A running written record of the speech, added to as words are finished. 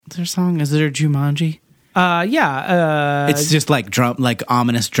their song? Is there Jumanji? Yeah. It's just like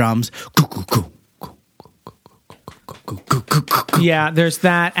ominous drums. Yeah, there's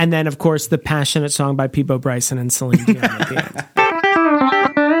that. And then, of course, the passionate song by Peebo Bryson and Celine Dion at the end.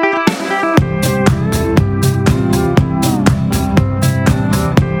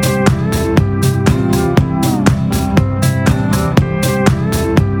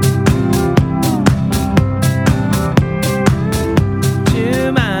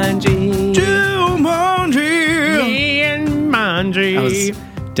 That was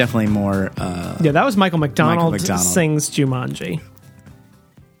definitely more... yeah, that was Michael McDonald sings Jumanji.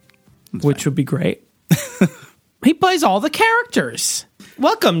 Which would be great. He plays all the characters.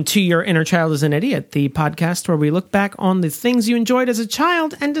 Welcome to Your Inner Child is an Idiot, the podcast where we look back on the things you enjoyed as a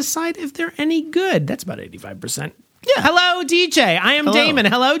child and decide if they're any good. That's about 85%. Yeah. Hello, DJ. I am Damon.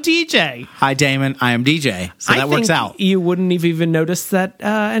 Hello, DJ. Hi, Damon. I am DJ. So that works out. You wouldn't have even noticed that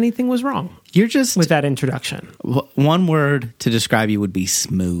anything was wrong. You're just... with that introduction. One word to describe you would be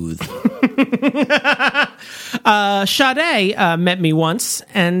smooth. Sade met me once,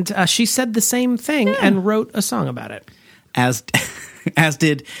 and she said the same thing and wrote a song about it. As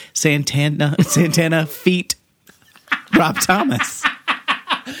did Santana feat Rob Thomas.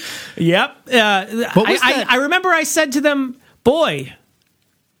 Yep. I remember I said to them, boy,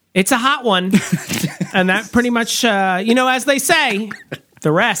 it's a hot one. And that pretty much, as they say,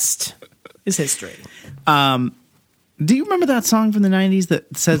 the rest is history. Do you remember that song from the 90s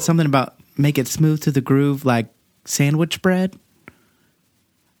that said something about make it smooth to the groove like sandwich bread?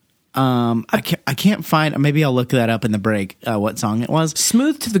 I can't find. Maybe I'll look that up in the break. What song it was?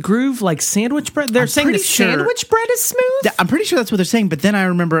 Smooth to the groove, like sandwich bread. They're saying the sandwich bread is smooth. I'm pretty sure that's what they're saying. But then I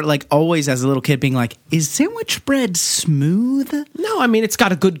remember, like always, as a little kid, being like, "Is sandwich bread smooth?" No, I mean it's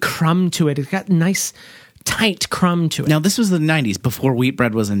got a good crumb to it. It's got nice, tight crumb to it. Now this was the '90s before wheat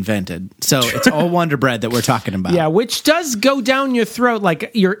bread was invented, so it's all Wonder Bread that we're talking about. Yeah, which does go down your throat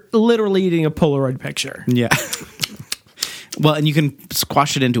like you're literally eating a Polaroid picture. Yeah. Well, and you can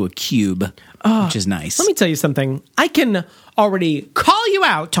squash it into a cube, which is nice. Let me tell you something. I can already call you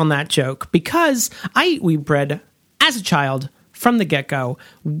out on that joke because I ate wheat bread as a child from the get-go.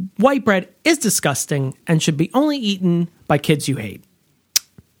 White bread is disgusting and should be only eaten by kids you hate.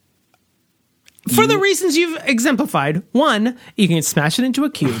 For the reasons you've exemplified. One, you can smash it into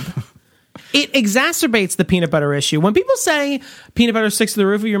a cube. It exacerbates the peanut butter issue. When people say peanut butter sticks to the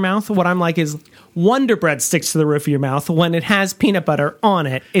roof of your mouth, what I'm like is Wonder Bread sticks to the roof of your mouth when it has peanut butter on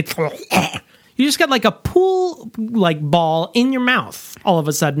it. It's you just got like a pool like ball in your mouth all of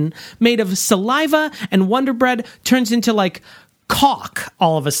a sudden, made of saliva, and Wonder Bread turns into like caulk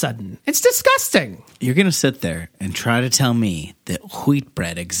all of a sudden. It's disgusting. You're going to sit there and try to tell me that wheat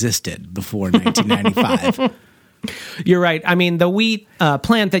bread existed before 1995. You're right. I mean, the wheat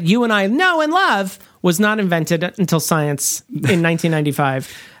plant that you and I know and love was not invented until science in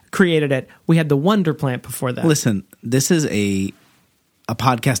 1995 created it. We had the Wonder Plant before that. Listen, this is a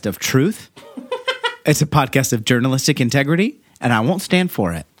podcast of truth. It's a podcast of journalistic integrity, and I won't stand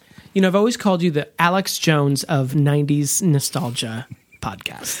for it. You know, I've always called you the Alex Jones of 90s nostalgia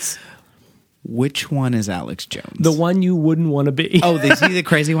podcasts. Which one is Alex Jones? The one you wouldn't want to be. Oh, is he the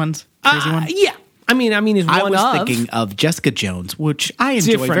crazy ones? Crazy one? Yeah. I mean, he's one of. I was thinking of Jessica Jones, which I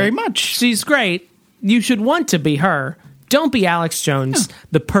enjoy very much. She's great. You should want to be her. Don't be Alex Jones,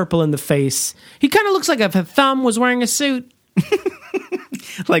 the purple in the face. He kind of looks like if a thumb was wearing a suit.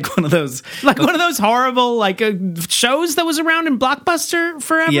 like one of those horrible shows that was around in Blockbuster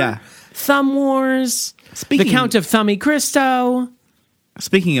forever. Yeah. Thumb Wars. The Count of Thummy Christo.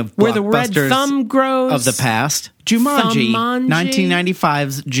 Speaking of where the red thumb grows of the past, Jumanji,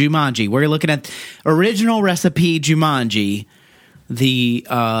 1995's Jumanji. We're looking at original recipe Jumanji, the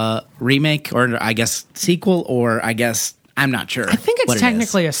remake, or I guess sequel, or I guess I'm not sure. I think it's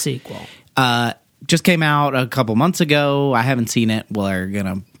technically a sequel. Just came out a couple months ago. I haven't seen it. We're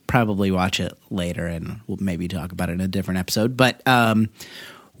gonna probably watch it later, and we'll maybe talk about it in a different episode. But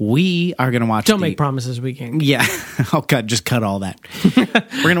we are going to watch... Don't make promises we can't. Yeah. I'll just cut all that.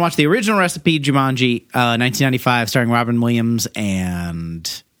 We're going to watch the original recipe, Jumanji, 1995, starring Robin Williams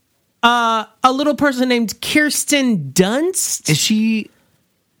and... a little person named Kirsten Dunst? Is she...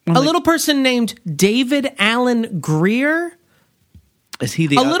 A little person named David Allen Greer? Is he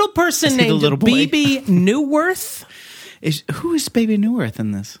the... A little person named Bebe Neuwirth? Who is Bebe Neuwirth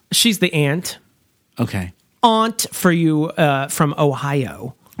in this? She's the aunt. Okay. Aunt for you from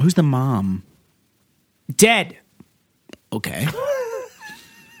Ohio. Who's the mom? Dead. Okay.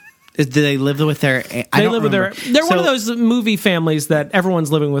 Do they live with their... They live with their... They're one of those movie families that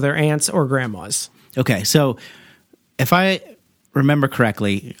everyone's living with their aunts or grandmas. Okay, so if I remember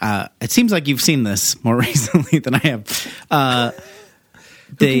correctly, it seems like you've seen this more recently than I have.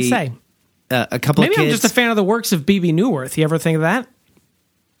 Who can say? A couple Maybe of kids. I'm just a fan of the works of B.B. Newworth. You ever think of that?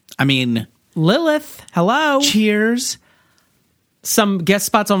 I mean, Lilith, hello. Cheers, Some guest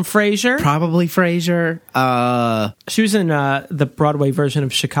spots on Frasier. probably Frasier. She was in the Broadway version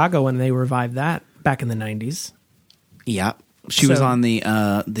of Chicago when they revived that back in the 90s. Yeah, she was So- on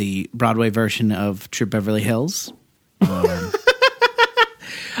the Broadway version of True Beverly Hills.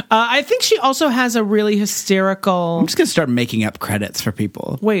 I think she also has a really hysterical... I'm just gonna start making up credits for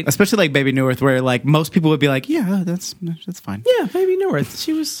people. Wait. especially like Baby Newirth, where like most people would be like, "Yeah, that's fine." Yeah, Baby Newirth.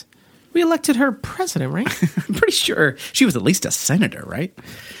 She was... We elected her president, right? I'm pretty sure she was at least a senator, right?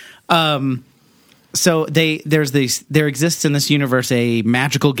 So there exists in this universe a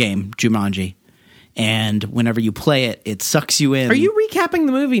magical game, Jumanji, and whenever you play it, it sucks you in. Are you recapping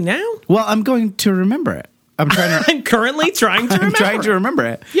the movie now? Well, I'm going to remember it. I'm trying to. I'm currently trying to remember. I'm trying to remember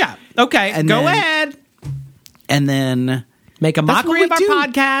it. Yeah. Okay. And Go then- ahead. And then Make a That's what mockery we of our do.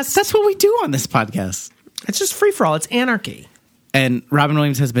 podcast. That's what we do on this podcast. It's just free for all. It's anarchy. And Robin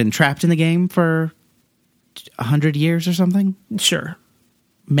Williams has been trapped in the game for 100 years or something. Sure.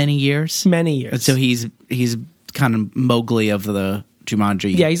 Many years. Many years. And so he's kind of Mowgli of the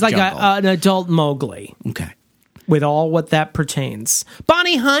Jumanji. Yeah, he's like jungle. an adult Mowgli Okay. with all what that pertains.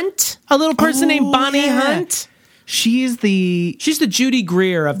 Bonnie Hunt, a little person named Bonnie Hunt. She's the She's the Judy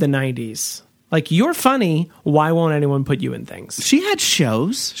Greer of the 90s. Like, you're funny. Why won't anyone put you in things? She had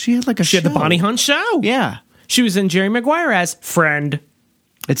shows. She had like a She show. had the Bonnie Hunt show. Yeah. She was in Jerry Maguire as Friend.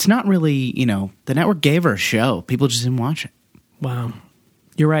 It's not really, the network gave her a show. People just didn't watch it. Wow.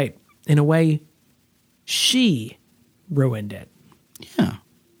 You're right. In a way, she ruined it. Yeah.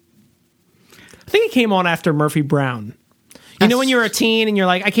 I think it came on after Murphy Brown. You know when you're a teen and you're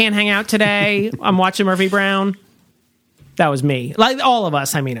like, I can't hang out today. I'm watching Murphy Brown. That was me. Like all of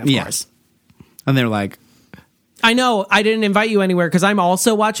us, I mean, of Yeah. course. And they're like, I know I didn't invite you anywhere because I'm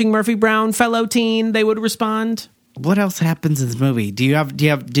also watching Murphy Brown, fellow teen, they would respond. what else happens in this movie? Did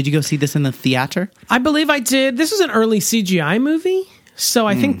you go see this in the theater? I believe I did. This was an early CGI movie. So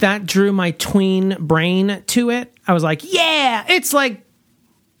I think that drew my tween brain to it. I was like, yeah, it's like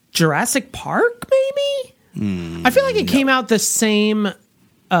Jurassic Park, maybe? I feel like it came out the same. It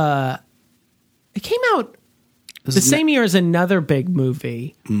came out the same year as another big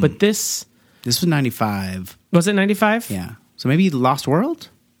movie, but this This was 95. was it 95? Yeah. So maybe Lost World?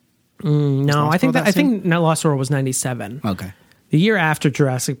 No, Lost I think World that I that soon? think No, Lost World was 97. Okay. The year after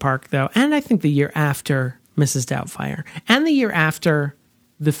Jurassic Park, though, and I think the year after Mrs. Doubtfire, and the year after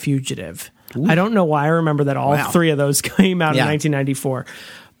The Fugitive. I don't know why I remember that all Wow. three of those came out Yeah. in 1994.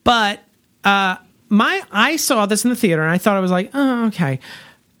 But I saw this in the theater, and I thought I was like, oh, okay.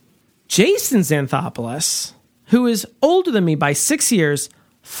 Jason Xanthopoulos, who is older than me by 6 years,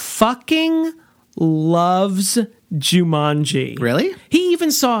 fucking loves Jumanji. Really? He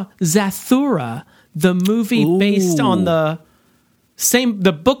even saw Zathura, the movie based on the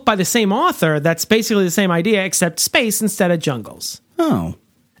book by the same author that's basically the same idea except space instead of jungles. Oh.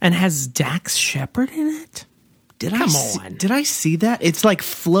 And has Dax Shepard in it? Come on. Did I see that? It's like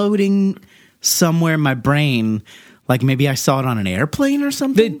floating somewhere in my brain. Like maybe I saw it on an airplane or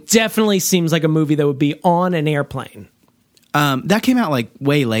something. It definitely seems like a movie that would be on an airplane. That came out like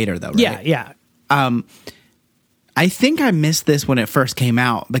way later though, right? Yeah. I think I missed this when it first came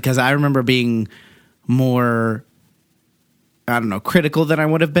out because I remember being more, I don't know, critical than I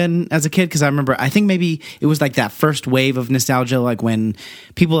would have been as a kid. Because I think maybe it was like that first wave of nostalgia, like when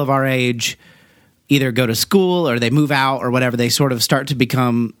people of our age either go to school or they move out or whatever, they sort of start to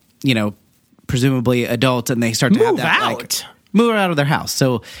become, presumably adults, and they start to have Move that out? move out of their house.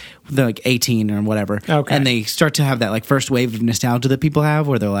 So they're like 18 or whatever. Okay. And they start to have that like first wave of nostalgia that people have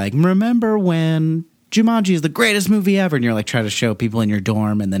where they're like, remember when Jumanji is the greatest movie ever? And you're like trying to show people in your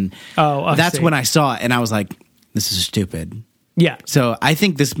dorm. And then I that's see. when I saw it and I was like, this is stupid. Yeah. So I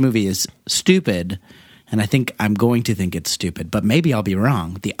think this movie is stupid. And I think I'm going to think it's stupid, but maybe I'll be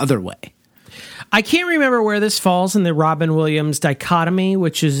wrong the other way. I can't remember where this falls in the Robin Williams dichotomy,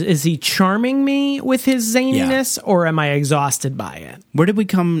 which is he charming me with his zaniness or am I exhausted by it? Where did we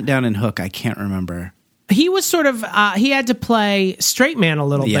come down in Hook? I can't remember. He was sort of, he had to play straight man a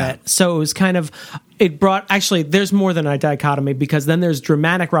little Yeah. bit. So it was kind of, actually, there's more than a dichotomy because then there's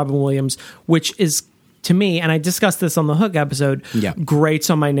dramatic Robin Williams, which is, to me, and I discussed this on the Hook episode, Yeah. grates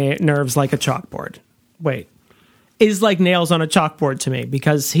on my nerves like a chalkboard. Is like nails on a chalkboard to me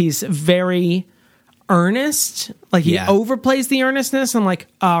because he's very earnest. Like he Yeah. overplays the earnestness. I'm like,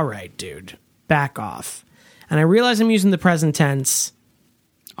 all right, dude, back off. And I realize I'm using the present tense.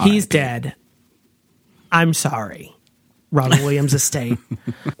 He's R.I.P. dead. I'm sorry. Robin Williams estate.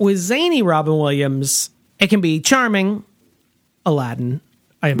 With zany Robin Williams, it can be charming. Aladdin,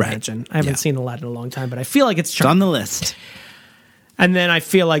 I imagine. Right. I haven't seen Aladdin in a long time, but I feel like it's charming. It's on the list. And then I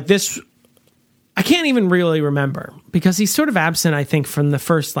feel like this, I can't even really remember because he's sort of absent, I think, from the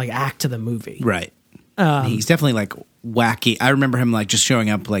first act of the movie. Right. He's definitely wacky. I remember him just showing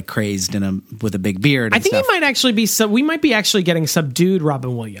up crazed with a big beard. I think he might actually be, we might be actually getting subdued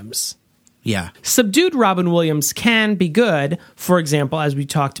Robin Williams. Yeah. Subdued Robin Williams can be good, for example, as we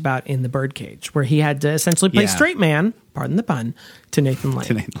talked about in The Birdcage, where he had to essentially play straight man, pardon the pun, to Nathan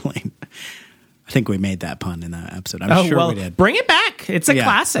Lane. I think we made that pun in that episode. I'm sure we did. Bring it back. It's a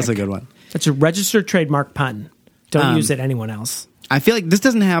classic. That's a good one. It's a registered trademark pun. Don't use it anyone else. I feel like this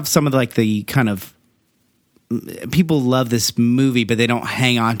doesn't have some of the kind of... People love this movie, but they don't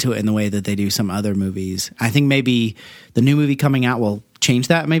hang on to it in the way that they do some other movies. I think maybe the new movie coming out will change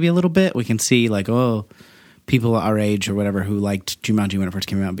that maybe a little bit. We can see people our age or whatever who liked Jumanji when it first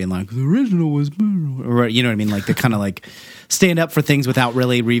came out being like, the original was better. Or, you know what I mean? They kind of stand up for things without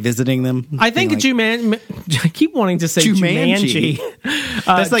really revisiting them. I think I keep wanting to say Jumanji.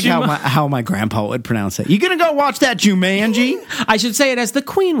 That's how my grandpa would pronounce it. You gonna go watch that Jumanji? I should say it as the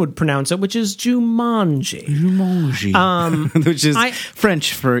Queen would pronounce it, which is Jumanji. Jumanji. Which is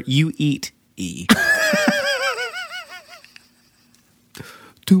French for you eat e.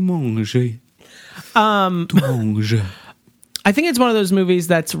 To manger. I think it's one of those movies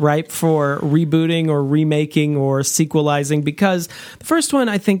that's ripe for rebooting or remaking or sequelizing because the first one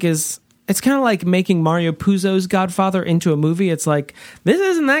I think it's kind of like making Mario Puzo's Godfather into a movie. It's like, this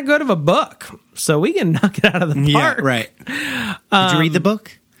isn't that good of a book, so we can knock it out of the park. Yeah, right. Did you read the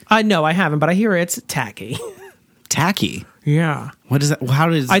book? No, I haven't, but I hear it's tacky. Tacky? Yeah. What is that?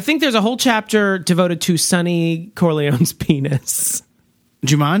 I think there's a whole chapter devoted to Sonny Corleone's penis.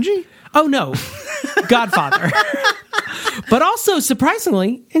 Jumanji? Oh, no. Godfather. But also,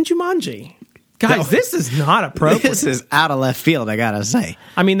 surprisingly, in Jumanji. Guys, this is not appropriate. This is out of left field, I gotta say.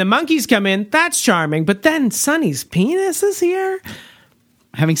 I mean, the monkeys come in, that's charming, but then Sonny's penis is here?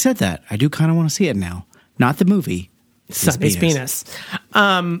 Having said that, I do kind of want to see it now. Not the movie. Sonny's penis.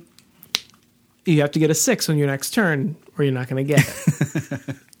 You have to get a 6 on your next turn, or you're not going to get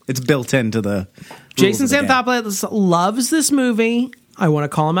it. It's built into the... Jason Xanthopoulos loves this movie. I want to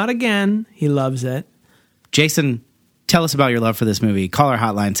call him out again. He loves it. Jason, tell us about your love for this movie. Call our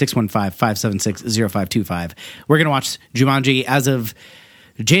hotline, 615-576-0525. We're going to watch Jumanji as of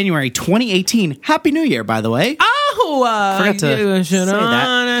January 2018. Happy New Year, by the way. Oh! Forgot to say that.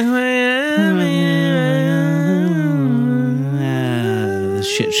 The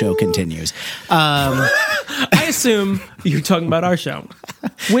shit show continues. I assume you're talking about our show.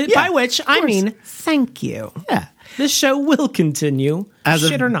 By which I mean, thank you. Yeah. This show will continue,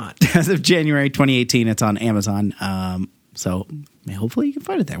 or not. As of January 2018, it's on Amazon. So hopefully you can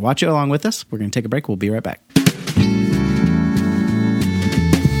find it there. Watch it along with us. We're going to take a break. We'll be right back.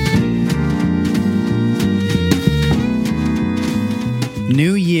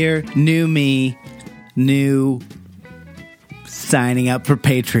 New year, new me, new signing up for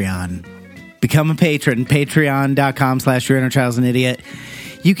Patreon. Become a patron. Patreon.com/YourInnerChild'sAnIdiot.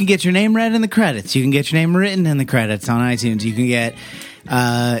 You can get your name read in the credits. You can get your name written in the credits on iTunes. You can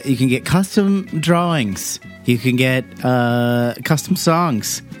get custom drawings. You can get custom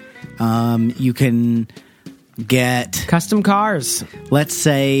songs. You can get custom cars. Let's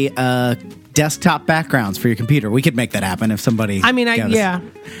say desktop backgrounds for your computer. We could make that happen if somebody. I mean, yeah.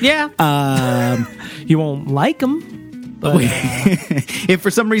 You won't like them, but if for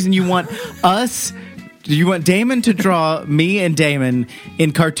some reason you want Damon to draw me and Damon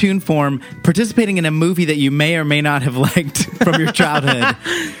in cartoon form, participating in a movie that you may or may not have liked from your childhood,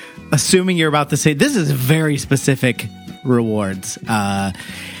 assuming you're about to say, this is very specific rewards.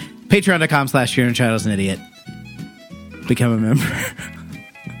 Patreon.com/YourInnerChild'sAnIdiot. Become a member.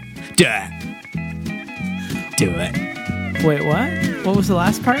 Duh. Do it. Wait, what? What was the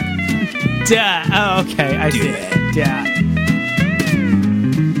last part? Duh. Oh, okay. I see it. Duh.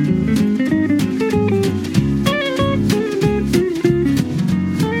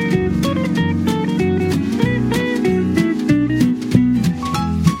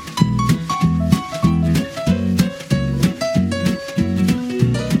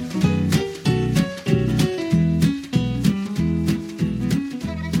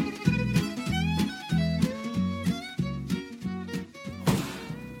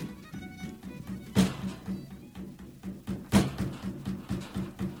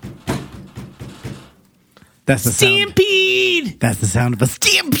 That's the stampede. Sound. That's the sound of a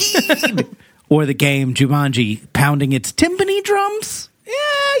stampede. Or the game Jumanji pounding its timpani drums.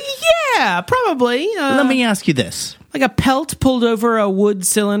 Yeah, probably. Let me ask you this. like a pelt pulled over a wood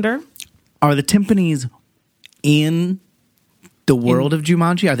cylinder. Are the timpanis in the world of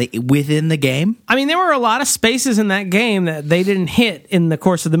Jumanji? Are they within the game? I mean, there were a lot of spaces in that game that they didn't hit in the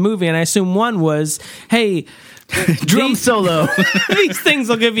course of the movie, and I assume one was, hey, Drum solo. these things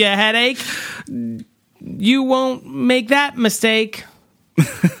will give you a headache. You won't make that mistake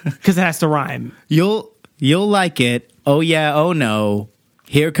because it has to rhyme. You'll like it. Oh yeah, oh no.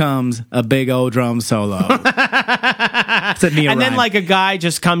 Here comes a big old drum solo. And then like a guy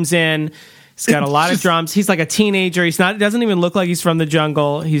just comes in. He's got a lot of drums. He's like a teenager. He's not. Doesn't even look like he's from the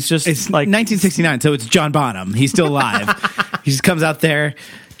jungle. He's just it's like 1969, so it's John Bonham. He's still alive. He just comes out there,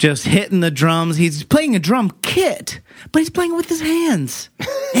 just hitting the drums. He's playing a drum kit, but he's playing it with his hands.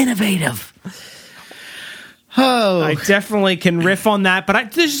 Innovative. Oh, I definitely can riff on that,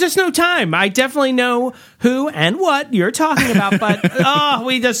 but there's just no time. I definitely know who and what you're talking about, but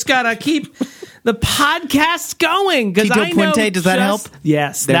we just gotta keep the podcast going because I know. Puente, does that help?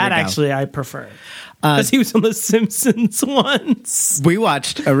 Yes, there that actually I prefer because he was on The Simpsons once. We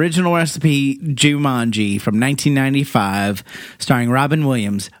watched Original Recipe Jumanji from 1995, starring Robin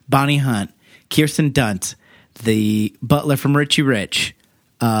Williams, Bonnie Hunt, Kirsten Dunst, the butler from Richie Rich.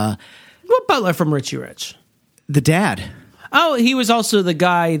 What butler from Richie Rich? The dad. Oh, he was also the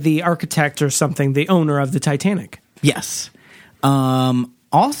guy, the architect or something, the owner of the Titanic. Yes.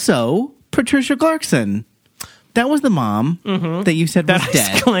 Also, Patricia Clarkson. That was the mom that you said was dead.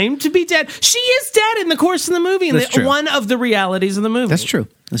 That claimed to be dead. She is dead in the course of the movie, and one of the realities of the movie. That's true.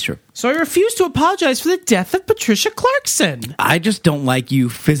 That's true. So I refuse to apologize for the death of Patricia Clarkson. I just don't like you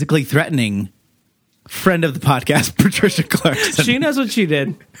physically threatening friend of the podcast, Patricia Clarkson. She knows what she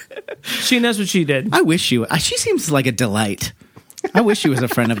did. She knows what she did. I wish she seems like a delight. I wish she was a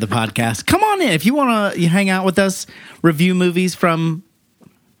friend of the podcast. Come on in. If you want to hang out with us, review movies from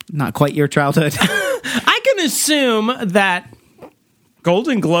not quite your childhood. I can assume that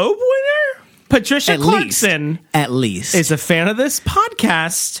Golden Globe winner, Patricia Clarkson, at least, is a fan of this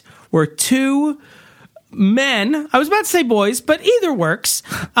podcast where two men, I was about to say boys, but either works,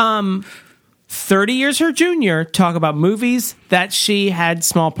 30 years her junior, talk about movies that she had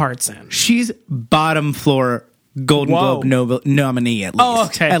small parts in. She's bottom floor Golden Globe nominee at least. Oh,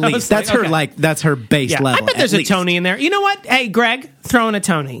 okay. At least that's her that's her base level. I bet there's a Tony in there. You know what? Hey, Greg, throw in a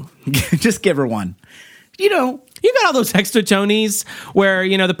Tony. Just give her one. You got all those extra Tonys where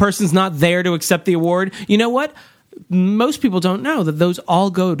the person's not there to accept the award. You know what? Most people don't know that those all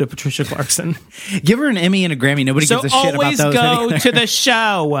go to Patricia Clarkson. Give her an Emmy and a Grammy. Nobody gives a shit about those. So always go to the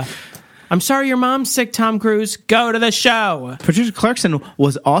show. I'm sorry your mom's sick, Tom Cruise. Go to the show. Patricia Clarkson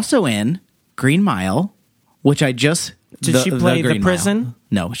was also in Green Mile, which I just... Did she play the prison? Mile.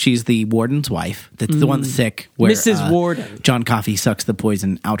 No, she's the warden's wife. That's the one that's sick. Where, Mrs. Warden. John Coffey sucks the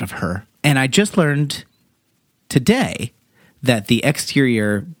poison out of her. And I just learned today that the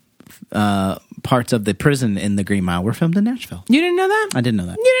exterior parts of the prison in the Green Mile were filmed in Nashville. You didn't know that? I didn't know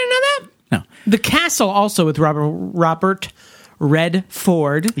that. You didn't know that? No. The castle also with Robert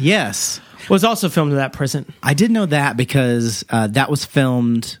Redford. Yes. Was also filmed in that prison. I did know that because that was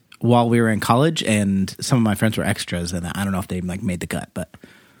filmed while we were in college, and some of my friends were extras, and I don't know if they made the cut, but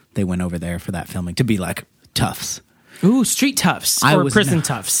they went over there for that filming to be like toughs. Ooh, street toughs or prison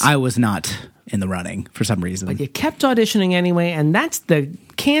toughs. I was not in the running for some reason. But you kept auditioning anyway, and that's the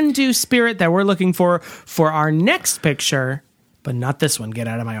can-do spirit that we're looking for our next picture, but not this one. Get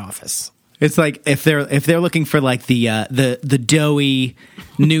out of my office. It's like if they're looking for like the doughy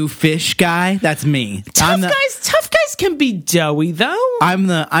new fish guy, that's me. Tough guys can be doughy though. I'm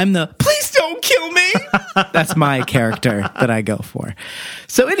the please don't kill me. That's my character that I go for.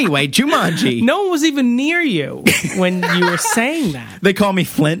 So anyway, Jumanji. No one was even near you when you were saying that. They call me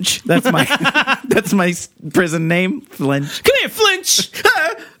Flinch. That's my prison name, Flinch. Come here, Flinch.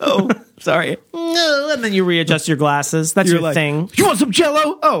 Oh, sorry. And then you readjust your glasses. That's your thing. You want some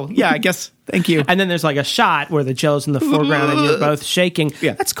Jell-O? Oh, yeah, I guess. Thank you. And then there's like a shot where the Jell-O's in the foreground and you're both shaking.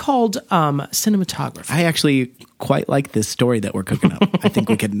 Yeah. That's called cinematography. I actually quite like this story that we're cooking up. I think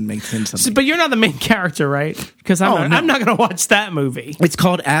we can make sense of it. But you're not the main character, right? Because I'm not going to watch that movie. It's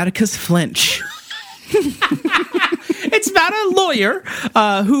called Atticus Flinch. It's about a lawyer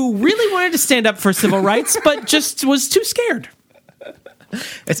who really wanted to stand up for civil rights, but just was too scared.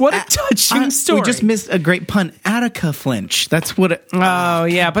 What a touching story. We just missed a great pun. Attica Flinch. That's what it... Oh,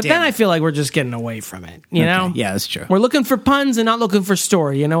 yeah. But then I feel like we're just getting away from it. You know? Yeah, that's true. We're looking for puns and not looking for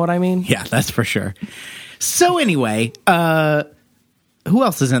story. You know what I mean? Yeah, that's for sure. So anyway, who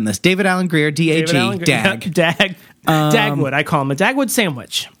else is in this? David Alan Grier, D-A-G, Dag. Dagwood. I call him a Dagwood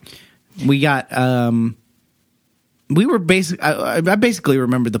sandwich. We got we were I basically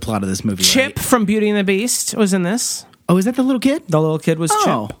remembered the plot of this movie. Chip right? from Beauty and the Beast was in this. Oh, is that the little kid? The little kid was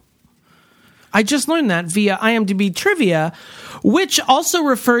Chip. I just learned that via IMDb trivia, which also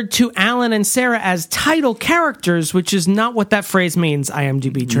referred to Alan and Sarah as title characters, which is not what that phrase means,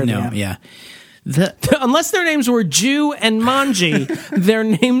 IMDb trivia. No, yeah. Unless their names were Jew and Manji,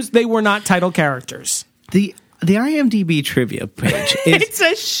 they were not title characters. The IMDb trivia page is It's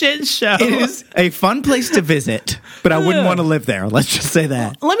a shit show. it is a fun place to visit, but I wouldn't want to live there. Let's just say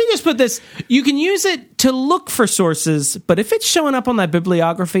that. Let me just put this. You can use it to look for sources, but if it's showing up on that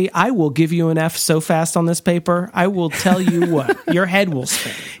bibliography, I will give you an F so fast on this paper. I will tell you what. Your head will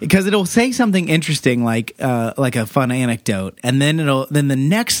spin. Because it'll say something interesting like a fun anecdote, and then the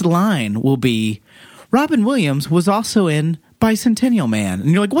next line will be Robin Williams was also in Bicentennial Man.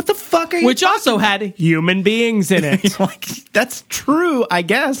 And you're like, what the fuck are you Which also had human beings in it. You're like, that's true, I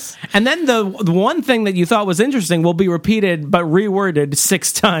guess. And then the one thing that you thought was interesting will be repeated but reworded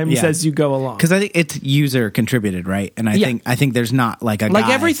 6 times as you go along. Because I think it's user contributed, right? And I think there's not like a like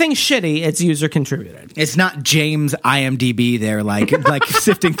guy. everything shitty, it's user contributed. It's not James IMDb there, like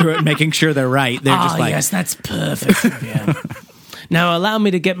sifting through it and making sure they're right. They're just like, yes, that's perfect. Yeah. Now allow me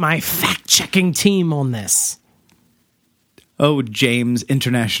to get my fact-checking team on this. oh, James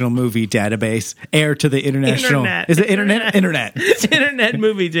International Movie Database, heir to the international. Internet. Is it internet? Internet. Internet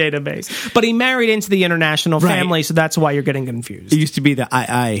movie database. But he married into the international family, so that's why you're getting confused. It used to be the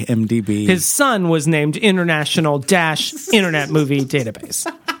IIMDb. His son was named International-Internet Movie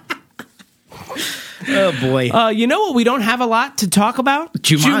Database. Oh, boy. You know what we don't have a lot to talk about?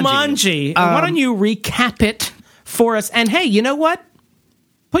 Jumanji. Why don't you recap it for us? And hey, you know what?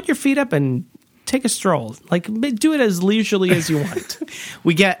 Put your feet up and take a stroll. Like, do it as leisurely as you want.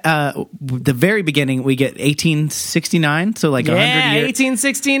 We get, the very beginning, we get 1869, so like 100 years.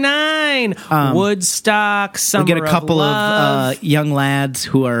 1869. Woodstock, Summer We get a couple of of young lads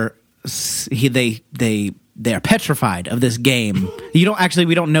who are, they're petrified of this game. We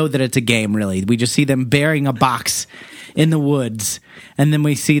don't know that it's a game, really. We just see them burying a box in the woods, and then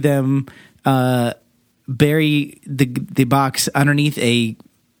we see them bury the box underneath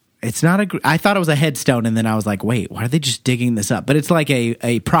it's not I thought it was a headstone, and then I was like, wait, why are they just digging this up? But it's like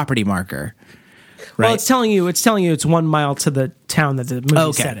a property marker. Right? Well, it's telling you it's 1 mile to the town that the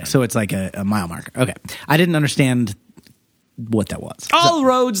movie set in. So it's like a mile marker. Okay. I didn't understand what that was. All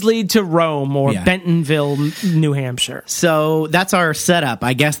roads lead to Rome or Bentonville, New Hampshire. So that's our setup.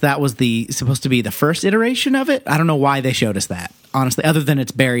 I guess that was supposed to be the first iteration of it. I don't know why they showed us that, honestly, other than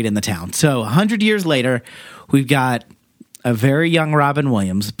it's buried in the town. So 100 years later, we've got a very young Robin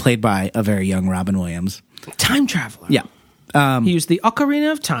Williams, played by a very young Robin Williams. Time traveler. Yeah. He used the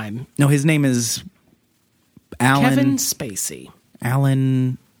Ocarina of Time. No, his name is Alan. Kevin Spacey.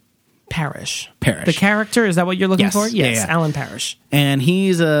 Alan Parrish. Parrish. The character, is that what you're looking for? Yes, yeah. Alan Parrish. And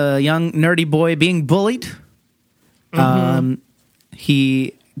he's a young nerdy boy being bullied. Mm-hmm.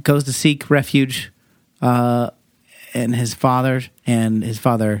 He goes to seek refuge in his father. In his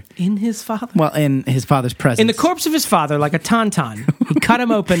father? Well, in his father's presence. In the corpse of his father, like a tauntaun. He cut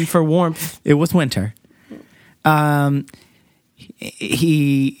him open for warmth. It was winter.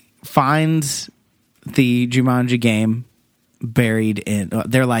 He finds the Jumanji game buried in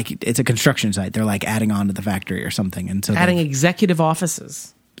they're like, it's a construction site. They're like adding on to the factory or something, and so adding executive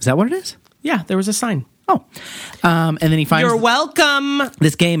offices. Is that what it is? Yeah, there was a sign. Oh, and then he finds you're welcome.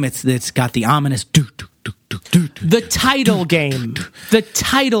 This game, it's got the ominous the title game. The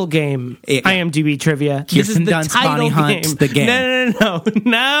title game. IMDb trivia. Kirsten this is the Dunst, title Bonnie Hunt, game. the game. No.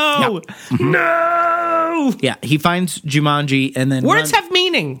 Yep. Mm-hmm. No. Yeah, he finds Jumanji and then words have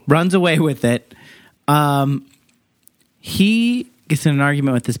meaning. Runs away with it. He gets in an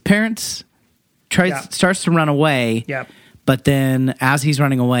argument with his parents, starts to run away. Yep. But then, as he's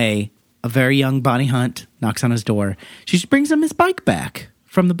running away, a very young Bonnie Hunt knocks on his door. She just brings him his bike back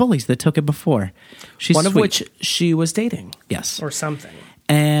from the bullies that took it before. She's one of sweet. which she was dating. Yes. Or something.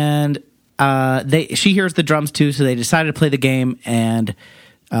 And she hears the drums too, so they decided to play the game, and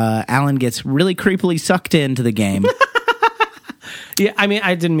Alan gets really creepily sucked into the game. Yeah, I mean,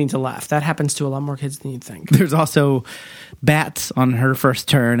 I didn't mean to laugh. That happens to a lot more kids than you'd think. There's also bats on her first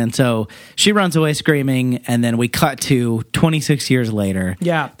turn, and so she runs away screaming, and then we cut to 26 years later.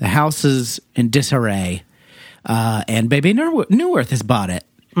 Yeah. The house is in disarray, and Baby Newworth has bought it.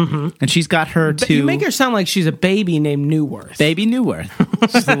 Mm-hmm. And she's got her to... You make her sound like she's a baby named Newworth. Baby Newworth.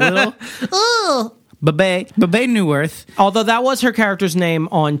 She's a little... Baby Newworth. Although that was her character's name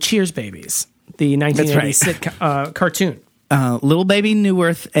on Cheers Babies, the 1980s cartoon. Little Baby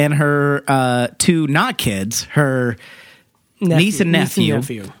Newworth and her two not kids, her niece and nephew. Niece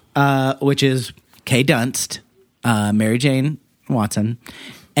and nephew. Which is Kay Dunst Mary Jane Watson,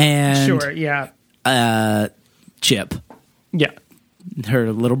 and Sure, yeah. Chip, Yeah.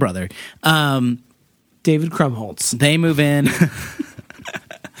 her little brother. David Krumholtz. They move in.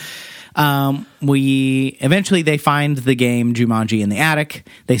 They find the game Jumanji in the attic.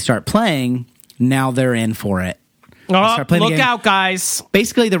 They start playing. Now they're in for it. Oh, look out, guys.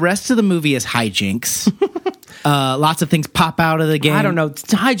 Basically, the rest of the movie is hijinks. Lots of things pop out of the game. I don't know.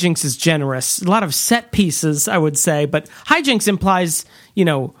 Hijinks is generous. A lot of set pieces, I would say, but hijinks implies,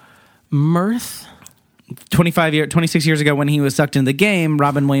 mirth. 26 years ago, when he was sucked into the game,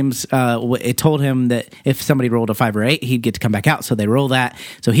 Robin Williams, it told him that if somebody rolled a 5 or 8, he'd get to come back out. So they roll that.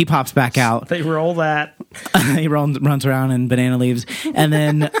 So he pops back out. They roll that. He runs around in banana leaves. And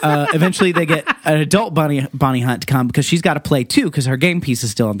then eventually they get an adult Bonnie Hunt to come because she's got to play too because her game piece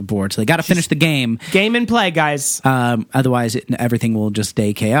is still on the board. So they got to finish the game. Game and play, guys. Otherwise, everything will just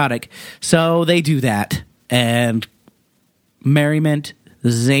stay chaotic. So they do that. And merriment,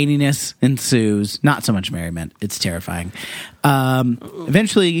 zaniness ensues. Not so much merriment. It's terrifying.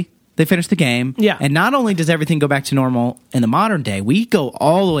 Eventually, they finish the game. Yeah. And not only does everything go back to normal in the modern day, we go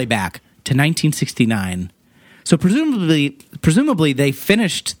all the way back to 1969. So presumably they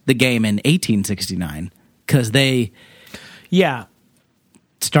finished the game in 1869 because they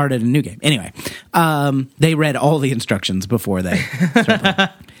started a new game. Anyway, they read all the instructions before they started playing.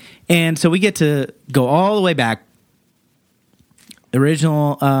 And so we get to go all the way back. The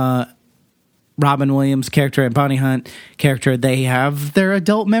original Robin Williams character and Bonnie Hunt character, they have their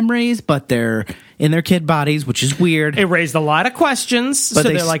adult memories, but they're in their kid bodies, which is weird. It raised a lot of questions. But so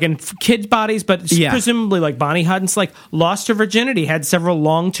they're like in kid bodies, but presumably like Bonnie Hunt's like lost her virginity, had several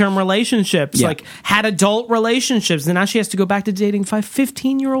long-term relationships, like had adult relationships, and now she has to go back to dating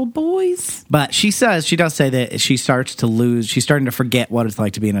 15-year-old boys. But she does say that she's starting to forget what it's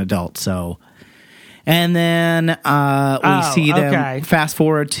like to be an adult, so... And then we see them fast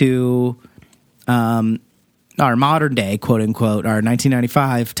forward to our modern day, quote unquote, our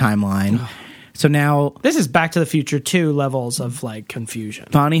 1995 timeline. So now this is Back to the Future 2 levels of like confusion.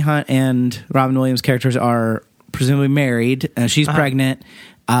 Bonnie Hunt and Robin Williams characters are presumably married. She's pregnant.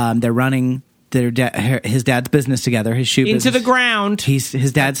 They're running his dad's business together, his shoe business. Into the ground.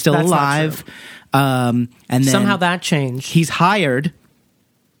 His dad's still alive. And then somehow that changed. He's hired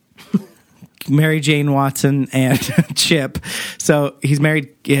Mary Jane Watson and Chip. So he's married.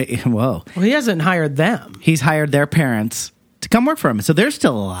 Whoa. Well, he hasn't hired them. He's hired their parents to come work for him. So they're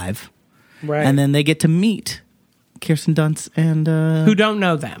still alive. Right. And then they get to meet Kirsten Dunst and who don't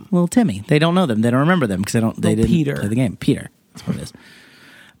know them. Little Timmy. They don't know them. They don't remember them because they didn't Peter. Play the game. Peter. That's what it is.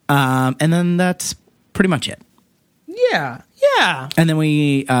 And then that's pretty much it. Yeah. Yeah. And then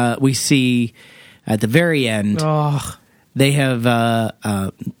we see at the very end they have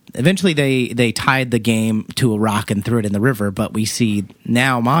eventually they tied the game to a rock and threw it in the river, but we see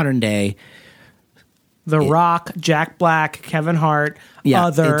now modern day The Rock, Jack Black, Kevin Hart,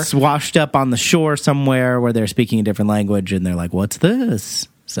 it's washed up on the shore somewhere where they're speaking a different language and they're like, what's this?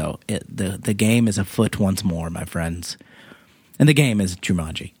 So the game is afoot once more, my friends. And the game is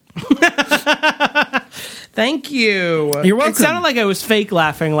Jumanji. Thank you. You're welcome. It sounded like I was fake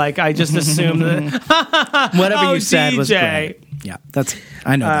laughing, like I just assumed that whatever you said was DJ. great. Yeah,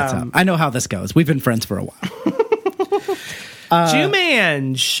 I know how this goes. We've been friends for a while.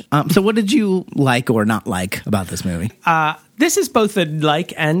 Jumanji. So what did you like or not like about this movie? This is both a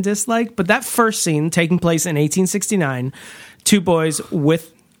like and dislike, but that first scene taking place in 1869, two boys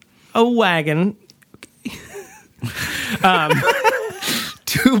with a wagon.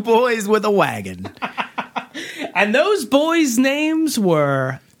 Two boys with a wagon. And those boys' names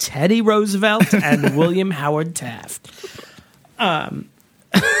were Teddy Roosevelt and William Howard Taft. I mean,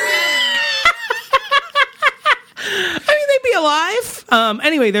 they'd be alive.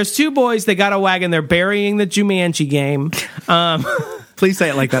 Anyway, there's two boys. They got a wagon. They're burying the Jumanji game. Please say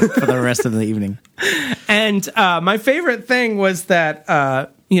it like that for the rest of the evening. And my favorite thing was that,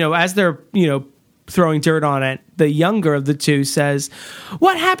 as they're, throwing dirt on it, the younger of the two says,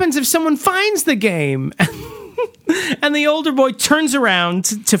 "What happens if someone finds the game?" And the older boy turns around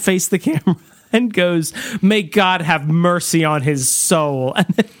to face the camera and goes, "May God have mercy on his soul." And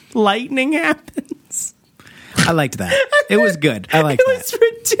then lightning happens. I liked that. It was good. I liked that. It was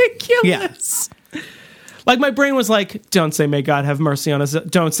ridiculous. Yeah. Like my brain was like, "Don't say may God have mercy on us.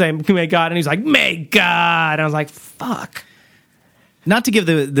 Don't say may God." And he's like, "May God." And I was like, "Fuck." Not to give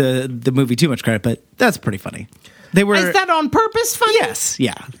the movie too much credit, but that's pretty funny. Is that on purpose funny? Yes.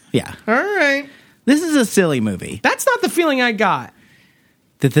 Yeah. All right. This is a silly movie. That's not the feeling I got.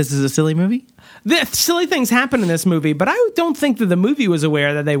 That this is a silly movie? The silly things happen in this movie, but I don't think that the movie was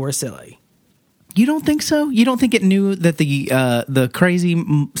aware that they were silly. You don't think so? You don't think it knew that the crazy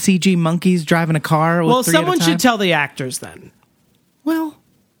CG monkeys driving a car? Well, someone should tell the actors then. Well,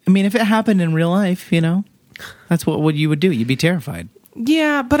 I mean, if it happened in real life, that's what you would do. You'd be terrified.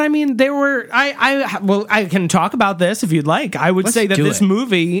 Yeah, but I mean, there were. I can talk about this if you'd like. I would say that this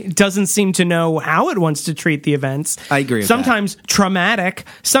movie doesn't seem to know how it wants to treat the events. I agree with sometimes that. Traumatic,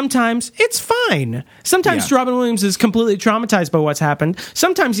 sometimes it's fine. Sometimes Robin Williams is completely traumatized by what's happened.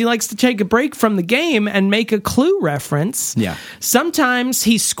 Sometimes he likes to take a break from the game and make a Clue reference. Yeah. Sometimes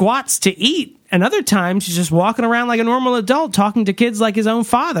he squats to eat. And other times he's just walking around like a normal adult talking to kids like his own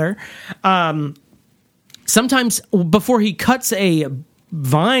father. Sometimes before he cuts a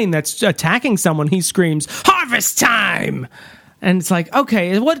vine that's attacking someone, he screams, "Harvest time!" And it's like,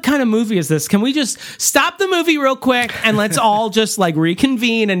 okay, what kind of movie is this? Can we just stop the movie real quick and let's all just like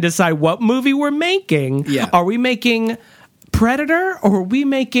reconvene and decide what movie we're making? Yeah. Are we making Predator or are we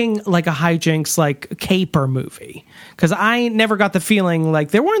making like a hijinks like caper movie? Because I never got the feeling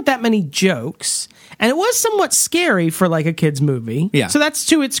like there weren't that many jokes and it was somewhat scary for like a kid's movie. Yeah. So that's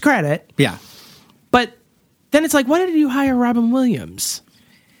to its credit. Yeah. But then it's like, why did you hire Robin Williams?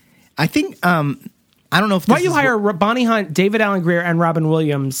 I think, I don't know if why you hire Bonnie Hunt, David Alan Grier, and Robin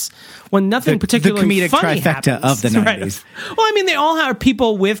Williams when nothing particularly the comedic funny trifecta happens. of the 90s. Right. Well, I mean, they all are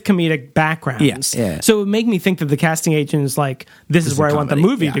people with comedic backgrounds. Yeah. So it would make me think that the casting agent is like, this is where I want the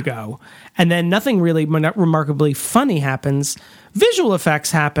movie to go. And then nothing really remarkably funny happens. Visual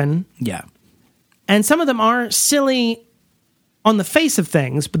effects happen. Yeah. And some of them are silly on the face of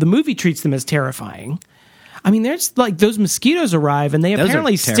things, but the movie treats them as terrifying. I mean, there's like those mosquitoes arrive and they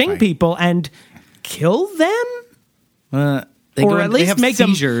apparently sting people and kill them, or at least make them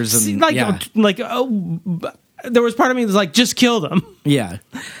seizures. And, there was part of me that was like, just kill them. Yeah.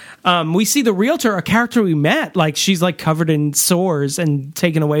 We see the realtor, a character we met, like she's like covered in sores and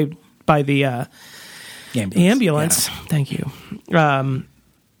taken away by the ambulance. Yeah. Thank you.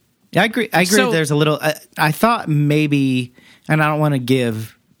 Yeah, I agree. So, there's a little. I thought maybe, and I don't want to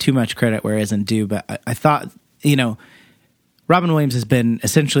give too much credit where it isn't due, but I thought, Robin Williams has been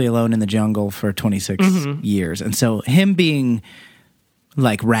essentially alone in the jungle for 26 years. And so him being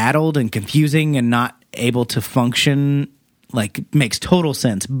like rattled and confusing and not able to function like makes total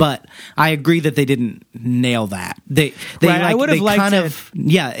sense. But I agree that they didn't nail that. I would have liked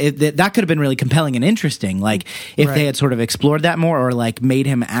that could have been really compelling and interesting. Like if they had sort of explored that more or like made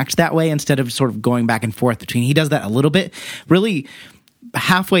him act that way instead of sort of going back and forth between, he does that a little bit. Really,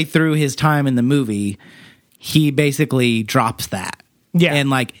 halfway through his time in the movie, he basically drops that. Yeah. And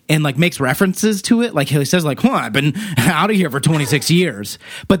makes references to it. Like he says like, I've been out of here for 26 years.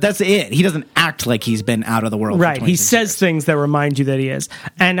 But that's it. He doesn't act like he's been out of the world for 26 He says years. things that remind you that he is.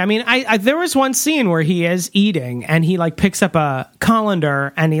 And I mean, I there was one scene where he is eating and he like picks up a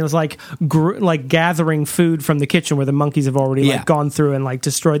colander and he was like gathering food from the kitchen where the monkeys have already like gone through and like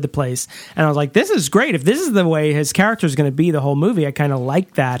destroyed the place. And I was like, this is great. If this is the way his character is going to be the whole movie, I kind of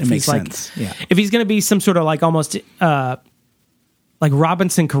like that. It makes sense. Yeah. If he's going to be some sort of like almost like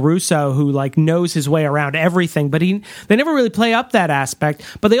Robinson Crusoe who like knows his way around everything, but they never really play up that aspect.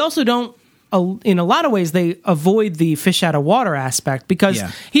 But they also don't, in a lot of ways, they avoid the fish out of water aspect because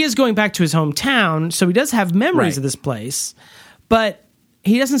he is going back to his hometown, so he does have memories of this place, but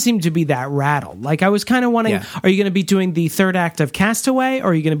he doesn't seem to be that rattled. Like I was kind of wondering, are you going to be doing the third act of Castaway, or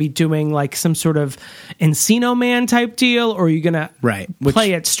are you going to be doing like some sort of Encino Man type deal, or are you going to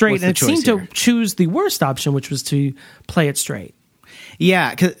play it straight? And it seemed to choose the worst option, which was to play it straight.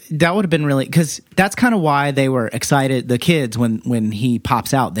 Yeah, because that would have been really, because that's kind of why they were excited, the kids, when he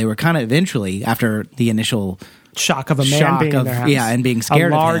pops out. They were kind of eventually, after the initial shock of a man being in their house. Yeah, and being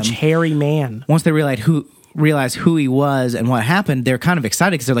scared of him. A large, hairy man. Once they realized who he was and what happened, they're kind of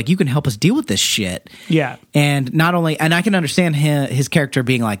excited because they're like, you can help us deal with this shit. Yeah. And not only, and I can understand his character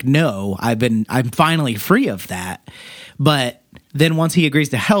being like, no, I'm finally free of that. But then once he agrees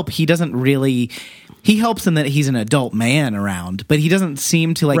to help, he doesn't really, he helps in that he's an adult man around, but he doesn't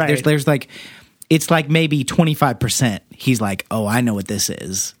seem to like, there's like, it's like maybe 25%. He's like, oh, I know what this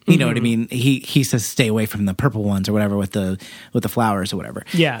is. You know what I mean? He says, stay away from the purple ones or whatever with the flowers or whatever.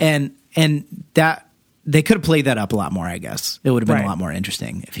 Yeah. And that, they could have played that up a lot more, I guess. It would have been a lot more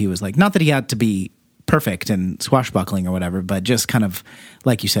interesting if he was like, not that he had to be perfect and swashbuckling or whatever, but just kind of,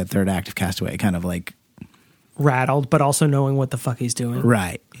 like you said, third act of Castaway, kind of like rattled, but also knowing what the fuck he's doing.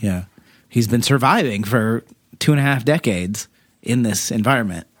 Right. Yeah. He's been surviving for 2.5 decades in this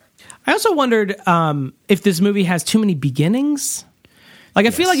environment. I also wondered if this movie has too many beginnings. Like,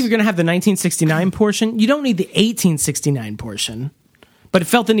 I feel like if you're going to have the 1969 portion, you don't need the 1869 portion. But it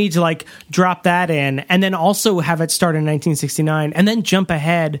felt the need to like drop that in and then also have it start in 1969 and then jump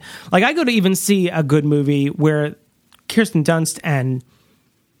ahead. Like I go to even see a good movie where Kirsten Dunst and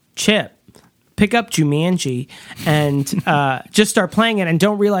Chip pick up Jumanji and just start playing it and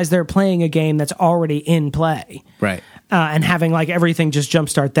don't realize they're playing a game that's already in play. Right. And having like everything just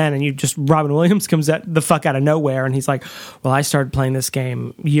jumpstart then, and you just Robin Williams comes the fuck out of nowhere, and he's like, "Well, I started playing this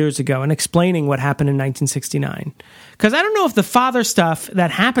game years ago," and explaining what happened in 1969. Because I don't know if the father stuff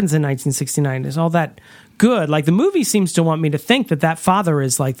that happens in 1969 is all that good. Like the movie seems to want me to think that father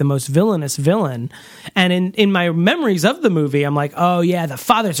is like the most villainous villain, and in my memories of the movie, I'm like, "Oh yeah, the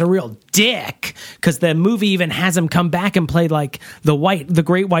father's a real dick," because the movie even has him come back and play like the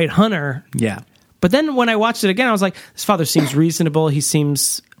Great White Hunter. Yeah. But then when I watched it again, I was like, this father seems reasonable. He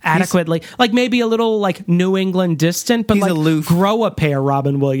seems adequately, like maybe a little like New England distant, but he's like aloof. Grow a pair,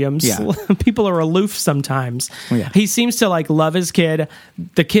 Robin Williams. Yeah. People are aloof sometimes. Yeah. He seems to like love his kid.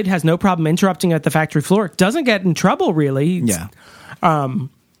 The kid has no problem interrupting at the factory floor. Doesn't get in trouble really. Yeah. And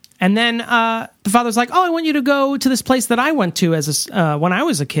then the father's like, "Oh, I want you to go to this place that I went to when I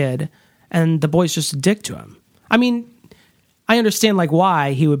was a kid," and the boy's just a dick to him. I mean, I understand like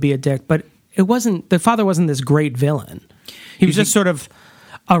why he would be a dick, but the father wasn't this great villain. He was just sort of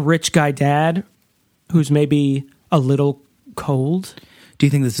a rich guy dad who's maybe a little cold. Do you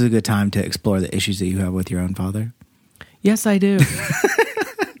think this is a good time to explore the issues that you have with your own father? Yes, I do.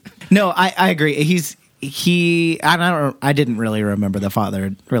 No, I agree. I didn't really remember the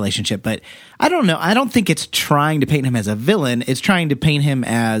father relationship, but I don't know. I don't think it's trying to paint him as a villain. It's trying to paint him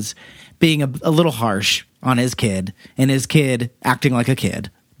as being a little harsh on his kid, and his kid acting like a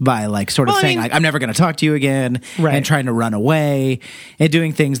kid. By like sort of saying like, I'm never going to talk to you again, right. And trying to run away and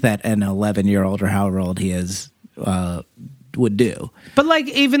doing things that an 11-year-old or however old he is would do. But like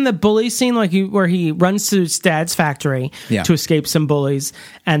even the bully scene, like where he runs to his dad's factory to escape some bullies,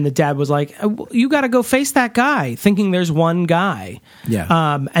 and the dad was like, "You got to go face that guy," thinking there's one guy.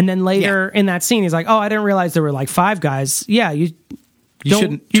 Yeah. And then later in that scene, he's like, "Oh, I didn't realize there were like 5 guys." Yeah, you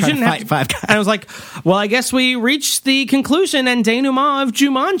shouldn't fight 5 guys. And I was like, well, I guess we reached the conclusion and denouement of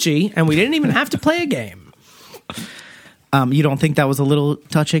Jumanji, and we didn't even have to play a game. You don't think that was a little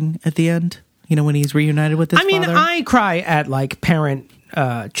touching at the end? You know, when he's reunited with his father? I cry at like parent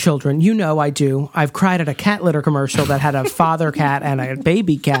children. You know I do. I've cried at a cat litter commercial that had a father cat and a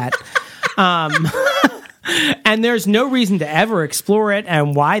baby cat. And there's no reason to ever explore it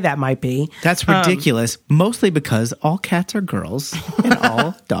and why that might be. That's ridiculous. Mostly because all cats are girls and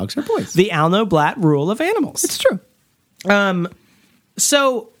all dogs are boys. The Alno Blatt rule of animals. It's true.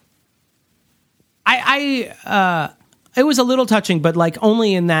 So I it was a little touching, but like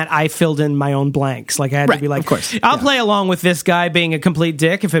only in that I filled in my own blanks. Like I had to be like, of course. I'll play along with this guy being a complete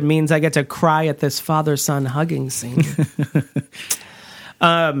dick if it means I get to cry at this father-son hugging scene.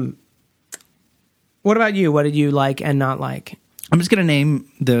 What about you? What did you like and not like? I'm just going to name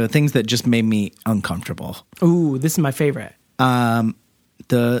the things that just made me uncomfortable. Ooh, this is my favorite.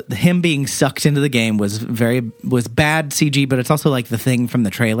 The him being sucked into the game was bad CG, but it's also like the thing from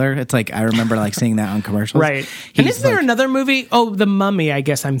the trailer. It's like I remember like seeing that on commercials. Right. And isn't there another movie? Oh, The Mummy, I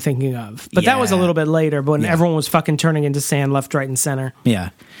guess I'm thinking of. But that was a little bit later, but when everyone was fucking turning into sand left, right, and center.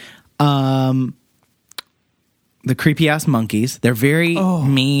 Yeah. The creepy ass monkeys. They're very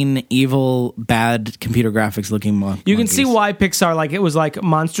mean, evil, bad computer graphics looking monkeys. You can see why Pixar, like, it was like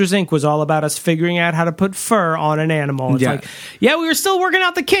Monsters Inc. was all about us figuring out how to put fur on an animal. It's like, we were still working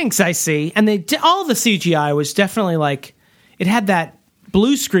out the kinks, I see. And all the CGI was definitely like, it had that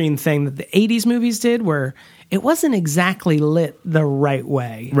blue screen thing that the 80s movies did where it wasn't exactly lit the right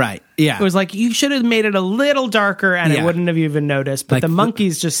way. Right, yeah. It was like, you should have made it a little darker and it wouldn't have even noticed. But like the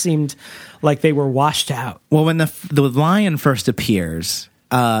monkeys just seemed like they were washed out. Well, when the lion first appears,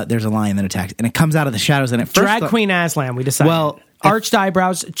 there's a lion that attacks, and it comes out of the shadows. And it first Drag Queen Aslan, we decided. Well, arched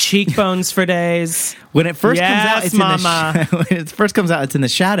eyebrows, cheekbones for days. When it first comes out, it's when it first comes out, it's in the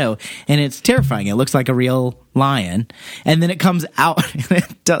shadow, and it's terrifying. It looks like a real lion, and then it comes out, and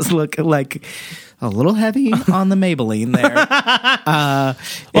it does look like a little heavy on the Maybelline there.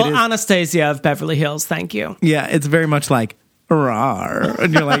 Anastasia of Beverly Hills, thank you. Yeah, it's very much like rawr,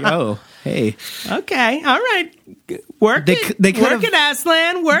 and you're like, oh, hey, okay, all right, work it,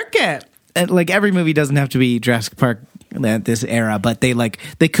 Aslan, work it. And like every movie doesn't have to be Jurassic Park at this era, but they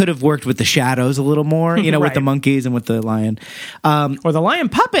could have worked with the shadows a little more, you know, with the monkeys and with the lion, or the lion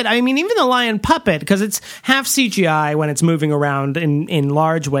puppet. I mean, even the lion puppet, because it's half CGI when it's moving around in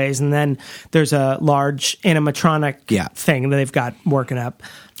large ways, and then there's a large animatronic thing that they've got working up.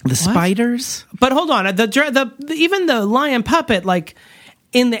 The spiders, but hold on, even the lion puppet, like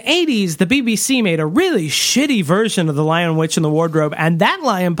in the 80s, the BBC made a really shitty version of The Lion, Witch, and the Wardrobe, and that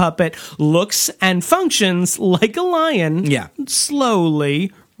lion puppet looks and functions like a lion. Yeah.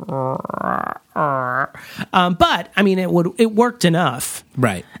 Slowly. But, I mean, it worked enough.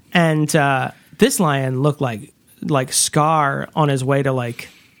 Right. And this lion looked like Scar on his way to, like,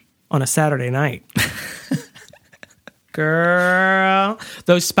 on a Saturday night. Girl.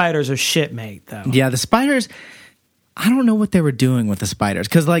 Those spiders are shit, mate, though. Yeah, the spiders... I don't know what they were doing with the spiders,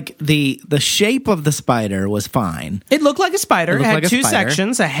 because like the shape of the spider was fine. It looked like a spider. It had like two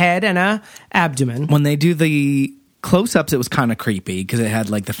sections, a head and a abdomen. When they do the close-ups, it was kind of creepy because it had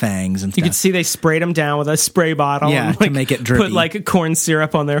like the fangs and stuff. You could see they sprayed them down with a spray bottle. Yeah, and, to make it drippy. Put like corn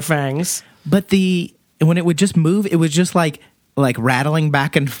syrup on their fangs. But when it would just move, it was just like rattling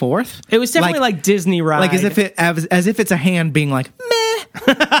back and forth. It was definitely like Disney ride. Like as if it's a hand being like, meh.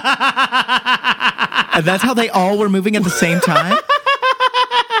 And that's how they all were moving at the same time.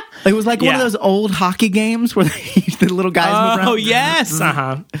 It was like one of those old hockey games where the little guys move around. Oh, yes.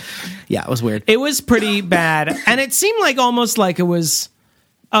 Uh-huh. Yeah, it was weird. It was pretty bad. And it seemed like almost like it was,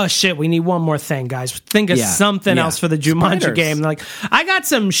 oh, shit, we need one more thing, guys. Think of something else for the Jumanji Spiders. game. Like, I got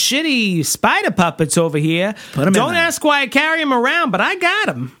some shitty spider puppets over here. Put 'em in Don't there. ask why I carry them around, but I got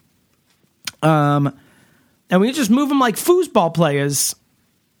them. And we just move them like foosball players.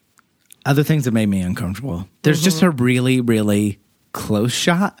 Other things that made me uncomfortable. There's just a really, really close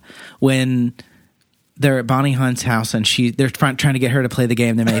shot when they're at Bonnie Hunt's house and they're trying to get her to play the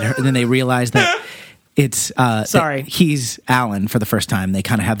game. They made her, and then they realize that it's that he's Alan for the first time. They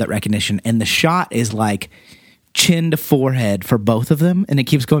kind of have that recognition, and the shot is like chin to forehead for both of them, and it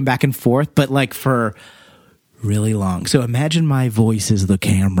keeps going back and forth, but like for really long. So imagine my voice is the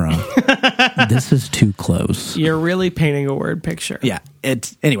camera. This is too close. You're really painting a word picture. Yeah.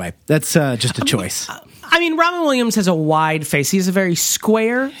 Anyway, that's just a choice. I mean, Robin Williams has a wide face. He has a very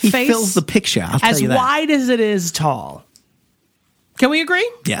square face. He fills the picture. I'll tell as you that. wide as it is tall. Can we agree?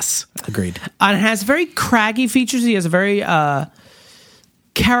 Yes, agreed. And it has very craggy features. He has a very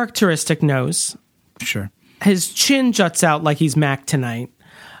characteristic nose. Sure. His chin juts out like he's Mac tonight.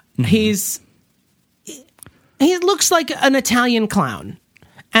 Mm-hmm. He looks like an Italian clown.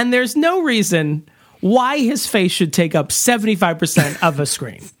 And there's no reason why his face should take up 75% of a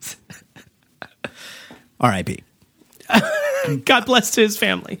screen. R.I.P. God bless to his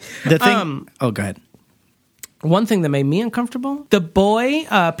family. The thing. Go ahead. One thing that made me uncomfortable: the boy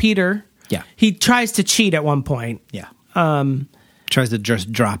Peter. Yeah. He tries to cheat at one point. Yeah. Tries to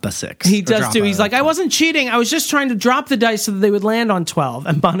just drop a 6. He does too. He's like, I wasn't cheating. I was just trying to drop the dice so that they would land on 12.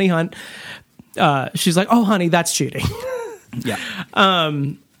 And Bonnie Hunt, she's like, oh, honey, that's cheating. Yeah.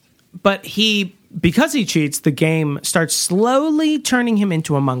 But because he cheats, the game starts slowly turning him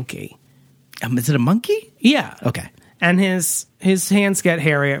into a monkey. Is it a monkey? Yeah. Okay. And his hands get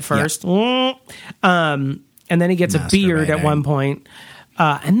hairy at first. Yeah. And then he gets a beard at one point.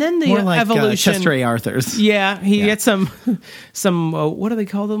 And then the more like, evolution. Chester A. Arthur's. Yeah, he gets some what do they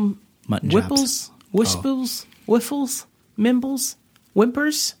call them? Mutton Whipples, chops. Wisples, Whiffles, Mimbles,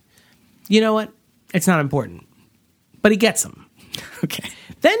 Whimpers. You know what? It's not important. But he gets them. Okay.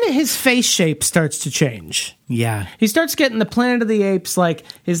 Then his face shape starts to change. Yeah. He starts getting the Planet of the Apes, like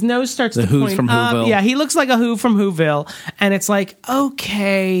his nose starts to Who's point from up. Whoville. Yeah, he looks like a Who from Whoville. And it's like,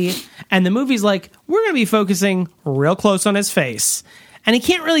 okay. And the movie's like, we're going to be focusing real close on his face. And he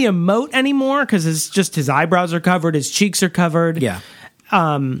can't really emote anymore because his eyebrows are covered, his cheeks are covered. Yeah.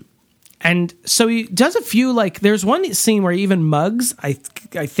 And so he does a few, like, there's one scene where he even mugs, I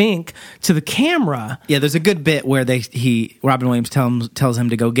think, to the camera. Yeah, there's a good bit where Robin Williams tells him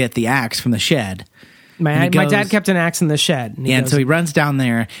to go get the axe from the shed. My dad kept an axe in the shed. And so he runs down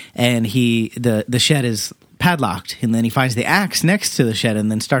there, and the shed is padlocked, and then he finds the axe next to the shed,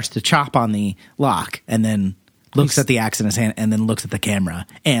 and then starts to chop on the lock, and then looks at the axe in his hand, and then looks at the camera,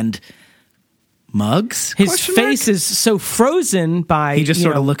 and mugs. His face is so frozen by he just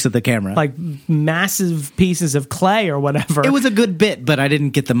sort of looks at the camera, like massive pieces of clay or whatever. It was a good bit, but I didn't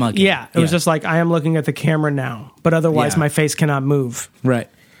get the mugging. Yeah, it was just like, I am looking at the camera now, but otherwise my face cannot move. Right.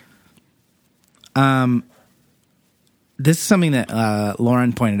 This is something that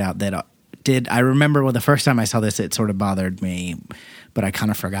Lauren pointed out that I remember when the first time I saw this, it sort of bothered me, but I kind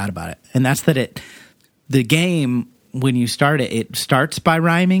of forgot about it. And that's that the game, when you start it starts by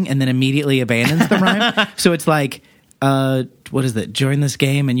rhyming and then immediately abandons the rhyme. So it's like, what is it? Join this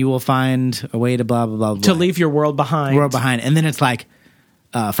game and you will find a way to blah, blah, blah, blah. To leave your world behind. And then it's like,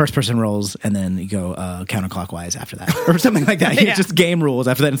 first person rolls and then you go counterclockwise after that or something like that. It's just game rules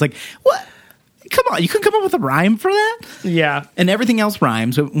after that. And it's like, what? come on, you couldn't come up with a rhyme for that? Yeah. And everything else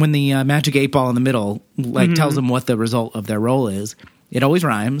rhymes. When the magic 8-ball in the middle like tells them what the result of their roll is, it always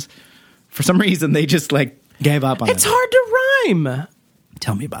rhymes. For some reason, they just like gave up on it. It's hard to rhyme.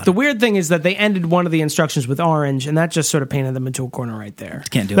 Tell me about The it. weird thing is that they ended one of the instructions with orange, and that just sort of painted them into a corner right there.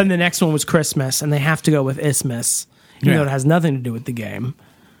 Can't do Then it. the next one was Christmas, and they have to go with Isthmus, even though it has nothing to do with the game.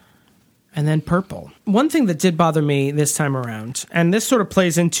 And then purple. One thing that did bother me this time around, and this sort of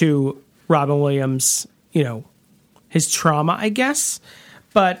plays into Robin Williams, his trauma, I guess,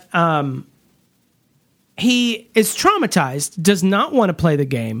 but he is traumatized, does not want to play the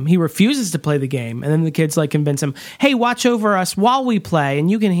game. He refuses to play the game. And then the kids like convince him, hey, watch over us while we play and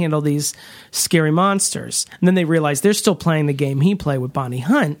you can handle these scary monsters. And then they realize they're still playing the game he played with Bonnie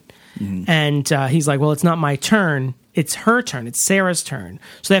Hunt. And he's like, well, it's not my turn. It's her turn. It's Sarah's turn.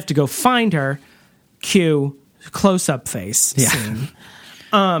 So they have to go find her. Cue close-up face scene.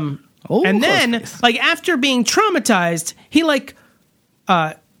 And then, like, after being traumatized, he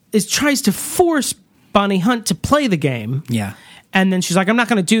tries to force Bonnie Hunt to play the game. Yeah. And then she's like, I'm not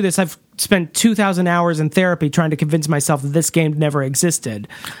going to do this. I've spent 2,000 hours in therapy trying to convince myself that this game never existed.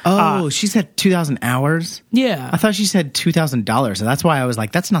 Oh, she said 2,000 hours? Yeah. I thought she said $2,000. So that's why I was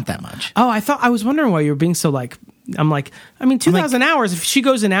like, that's not that much. Oh, I was wondering why you were being so like, I'm like, 2,000 hours, if she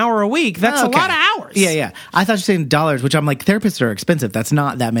goes an hour a week, that's a lot of hours. Yeah. I thought she said dollars, which I'm like, therapists are expensive. That's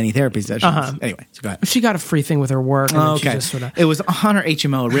not that many therapy sessions. Anyway, so go ahead. She got a free thing with her work. And then she just sort of... It was on her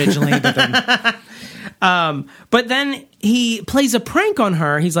HMO originally, but then... but then he plays a prank on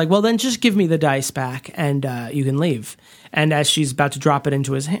her. He's like, well, then just give me the dice back and you can leave. And as she's about to drop it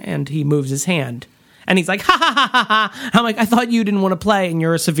into his hand, he moves his hand. And he's like, ha, ha, ha, ha, ha. I'm like, I thought you didn't want to play and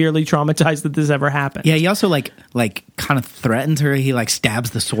you're severely traumatized that this ever happened. Yeah, he also like kind of threatens her. He like stabs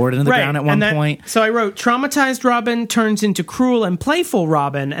the sword into the ground at one point. So I wrote, traumatized Robin turns into cruel and playful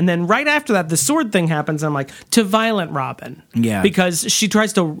Robin. And then right after that, the sword thing happens. And I'm like, to violent Robin. Yeah. Because she's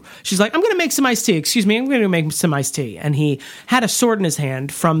like, I'm going to make some iced tea. Excuse me, I'm going to make some iced tea. And he had a sword in his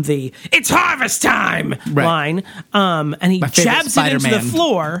hand from the "It's harvest time" line. And he jabs it into the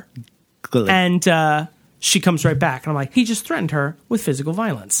floor. And she comes right back. And I'm like, he just threatened her with physical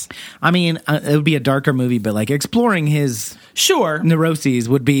violence. I mean, it would be a darker movie, but like exploring his neuroses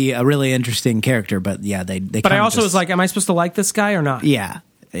would be a really interesting character. But yeah, they But I also was like, am I supposed to like this guy or not? Yeah.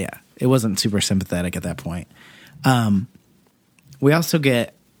 It wasn't super sympathetic at that point. We also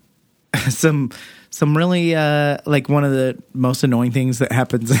get some really like one of the most annoying things that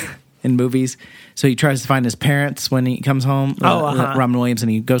happens in movies. So he tries to find his parents when he comes home, Robin Williams,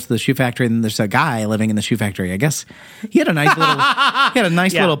 and he goes to the shoe factory, and there's a guy living in the shoe factory. I guess he had a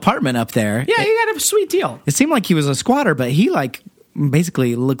nice little apartment up there. Yeah, he got a sweet deal. It seemed like he was a squatter, but he like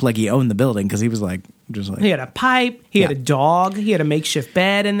basically looked like he owned the building because he was like just like he had a pipe, he had a dog, he had a makeshift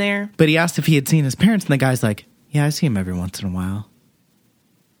bed in there. But he asked if he had seen his parents, and the guy's like, "Yeah, I see him every once in a while."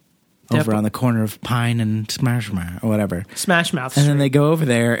 Over on the corner of Pine and Smash or whatever. Smash Mouth. And then they go over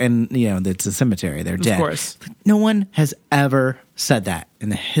there and, it's a cemetery. They're dead. Of course. No one has ever said that in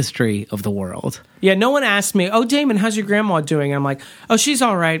the history of the world. Yeah, no one asked me, oh, Damon, how's your grandma doing? And I'm like, oh, she's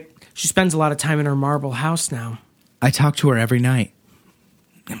all right. She spends a lot of time in her marble house now. I talk to her every night.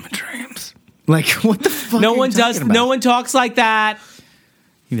 In my dreams. Like, what the fuck No one does. No one talks like that.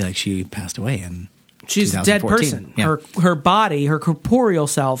 You'd be like, she passed away in she's a dead person. Yeah. Her body, her corporeal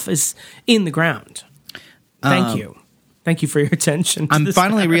self is in the ground. Thank you. Thank you for your attention. I'm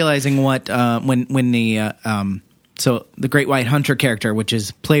finally realizing what when the so the Great White Hunter character, which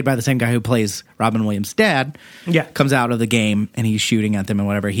is played by the same guy who plays Robin Williams' dad, comes out of the game and he's shooting at them and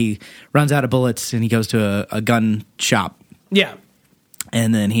whatever. He runs out of bullets and he goes to a gun shop. Yeah.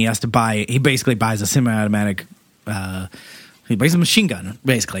 And then he basically buys a semi-automatic he buys a machine gun,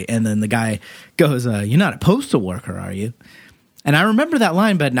 basically. And then the guy goes, you're not a postal worker, are you? And I remember that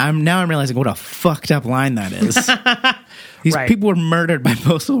line, but I'm realizing what a fucked up line that is. These people were murdered by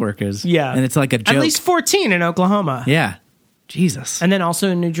postal workers. Yeah. And it's like a joke. At least 14 in Oklahoma. Yeah. Jesus. And then also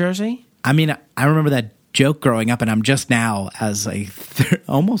in New Jersey? I mean, I remember that joke growing up, and I'm just now, as a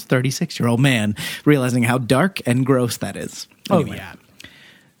almost 36-year-old man, realizing how dark and gross that is. Anyway, yeah.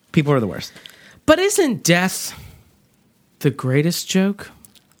 People are the worst. But isn't death the greatest joke?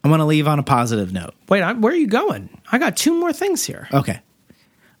 I want to leave on a positive note. Wait, where are you going? I got two more things here. Okay.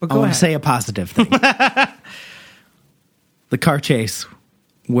 Well, I want to say a positive thing. The car chase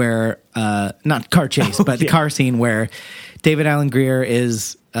where, not car chase, but the car scene where David Alan Grier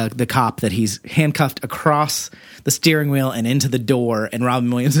is the cop that he's handcuffed across the steering wheel and into the door, and Robin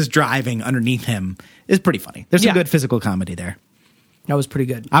Williams is driving underneath him is pretty funny. There's some good physical comedy there. That was pretty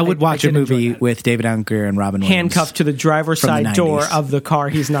good. I would watch a movie with David Alan Grier and Robin Williams. Handcuffed to the driver's side door of the car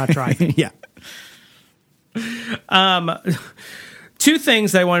he's not driving. Yeah. Two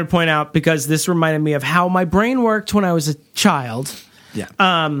things that I wanted to point out because this reminded me of how my brain worked when I was a child. Yeah.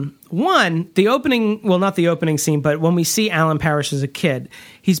 One, the opening, well, not the opening scene, but when we see Alan Parrish as a kid,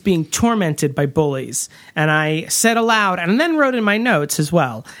 he's being tormented by bullies. And I said aloud, and then wrote in my notes as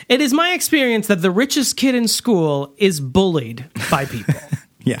well, it is my experience that the richest kid in school is bullied by people.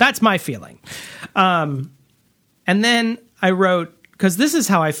 Yeah. That's my feeling. And then I wrote, because this is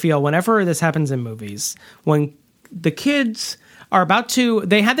how I feel whenever this happens in movies, when the kids are about to,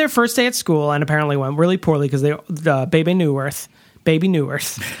 they had their first day at school and apparently went really poorly because Baby Newirth,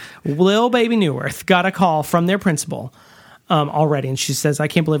 Lil Baby Newirth got a call from their principal already. And she says, I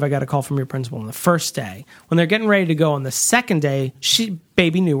can't believe I got a call from your principal on the first day. When they're getting ready to go on the second day,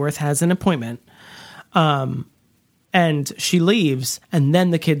 Baby Newirth has an appointment. And she leaves, and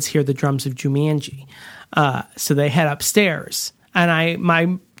then the kids hear the drums of Jumanji. So they head upstairs. And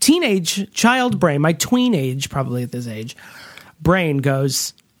my teenage child brain, my tween age, probably at this age, brain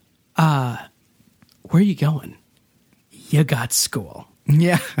goes, where are you going? You got school.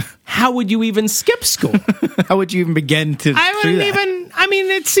 Yeah. How would you even skip school? How would you even begin to I wouldn't do that? even, I mean,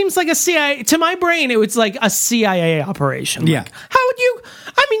 it seems like a CIA, to my brain, it was like a CIA operation. Yeah. Like, how would you,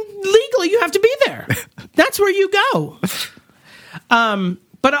 I mean, legally you have to be there. That's where you go.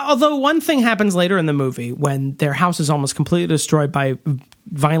 But although one thing happens later in the movie when their house is almost completely destroyed by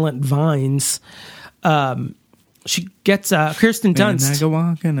violent vines, she gets Kirsten Dunst. And I go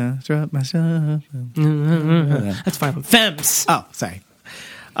walking, I drop myself. That's Violent Femmes. Oh, sorry.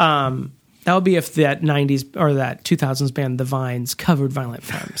 That would be if that 90s or that 2000s band The Vines covered Violent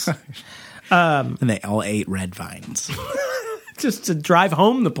Femmes. And they all ate red vines. Just to drive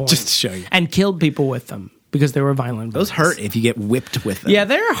home the point. Just to show you. And killed people with them because they were violent. Those vines. hurt if you get whipped with them. Yeah,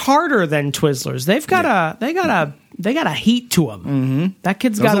 they're harder than Twizzlers. They've got a heat to them. Mm-hmm. That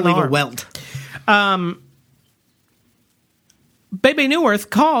kid's got an leave arm. a welt. Baby Newirth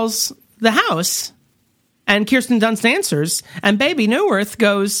calls the house, and Kirsten Dunst answers, and Baby Newirth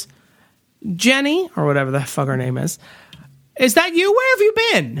goes, Jenny, or whatever the fuck her name is that you? Where have you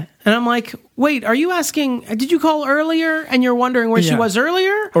been? And I'm like, wait, are you asking, did you call earlier and you're wondering where she was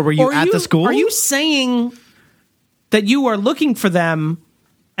earlier? Or were you at the school? Are you saying that you are looking for them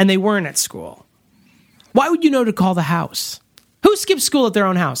and they weren't at school? Why would you know to call the house? Who skips school at their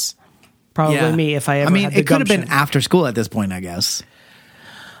own house? Probably me if I ever had the it could have been gumption. after school at this point, I guess.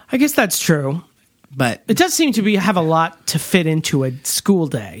 I guess that's true. But It does seem to have a lot to fit into a school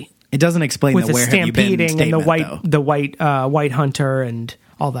day it doesn't explain with the the where have you been stampeding and statement, the white hunter and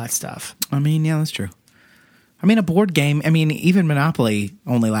all that stuff. I mean, yeah, that's true. I mean, a board game, I mean, even Monopoly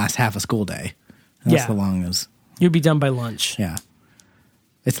only lasts half a school day. That's Yeah. the longest. You'd be done by lunch. Yeah.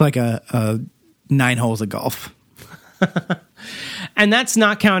 It's like a 9 holes of golf. And that's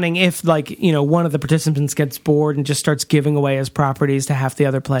not counting if, like, you know, one of the participants gets bored and just starts giving away his properties to half the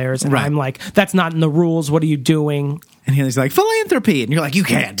other players. And Right. I'm like, that's not in the rules. What are you doing? And he's like, philanthropy. And you're like, you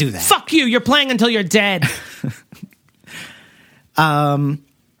can't do that. Fuck you. You're playing until you're dead. Do you have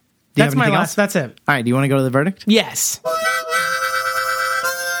That's my anything last. else? That's it. All right, do you want to go to the verdict? Yes.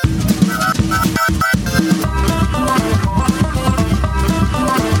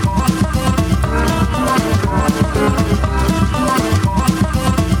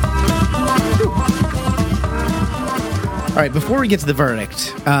 All right, before we get to the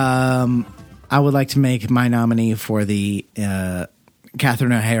verdict, I would like to make my nominee for the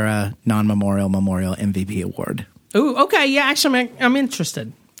Catherine O'Hara Non-Memorial Memorial MVP Award. Ooh, okay. Yeah, actually, I'm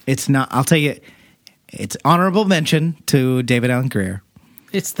interested. It's not, I'll tell you, it's honorable mention to David Allen Greer.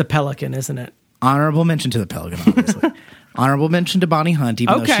 It's the Pelican, isn't it? Honorable mention to the Pelican, obviously. Honorable mention to Bonnie Hunt,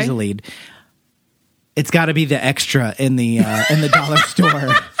 even though she's a lead. It's got to be the extra in the dollar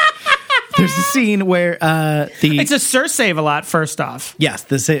store. There's a scene where It's a Sir Save-A-Lot, first off. Yes,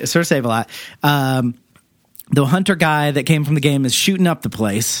 the Sir Save-A-Lot. The hunter guy that came from the game is shooting up the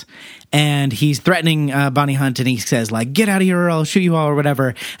place, and he's threatening Bonnie Hunt, and he says, like, get out of here or I'll shoot you all or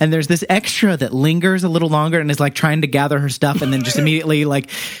whatever. And there's this extra that lingers a little longer and is, like, trying to gather her stuff, and then just immediately, like,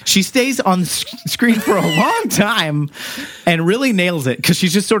 she stays on the screen for a long time and really nails it, because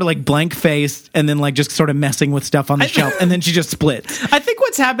she's just sort of, like, blank-faced and then, like, just sort of messing with stuff on the shelf, and then she just splits. I think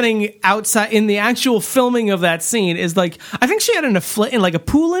what's happening outside in the actual filming of that scene is, like, I think she had like a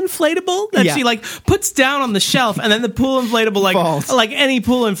pool inflatable that she, like, puts down on the shelf, and then the pool inflatable, like falls. like any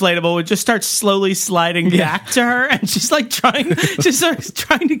pool inflatable, would just start slowly sliding back to her, and she's like trying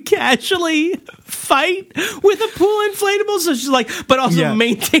to casually fight with a pool inflatable, so she's like, but also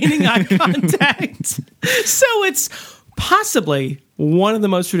maintaining eye contact. So it's possibly one of the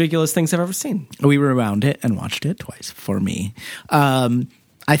most ridiculous things I've ever seen. We rewound it and watched it twice for me. I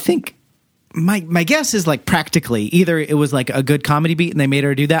think my guess is like practically either it was like a good comedy beat and they made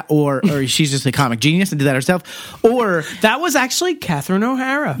her do that, or she's just a comic genius and did that herself, or that was actually Catherine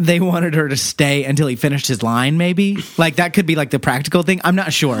O'Hara. They wanted her to stay until he finished his line. Maybe like that could be like the practical thing. I'm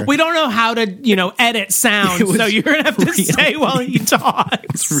not sure. We don't know how to edit sound, so you're gonna have to stay while he talks.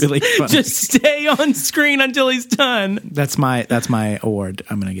 It's really funny. Just stay on screen until he's done. That's my award.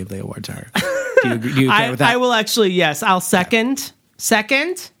 I'm gonna give the award to her. Do you okay with that? I will actually. Yes, I'll second.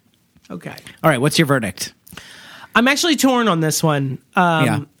 Second. Okay. All right. What's your verdict? I'm actually torn on this one.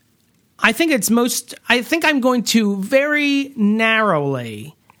 Yeah. I think I'm going to very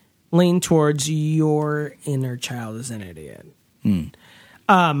narrowly lean towards Your Inner Child is an Idiot.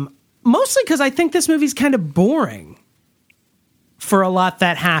 Mostly because I think this movie's kind of boring for a lot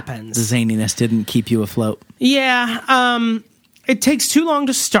that happens. The zaniness didn't keep you afloat. Yeah. It takes too long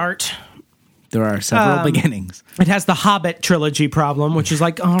to start. There are several beginnings. It has the Hobbit trilogy problem, which is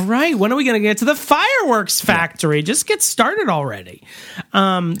like, all right, when are we going to get to the fireworks factory? Yeah. Just get started already.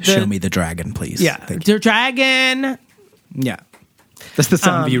 Show me the dragon, please. Yeah, the dragon. Yeah. That's the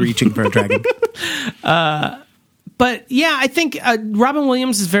sound of you reaching for a dragon. But yeah, I think Robin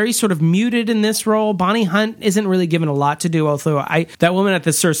Williams is very sort of muted in this role. Bonnie Hunt isn't really given a lot to do, although that woman at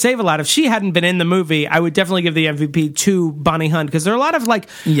the Sir Save-A-Lot, if she hadn't been in the movie, I would definitely give the MVP to Bonnie Hunt, because there are a lot of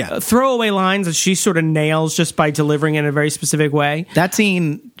throwaway lines that she sort of nails just by delivering in a very specific way. That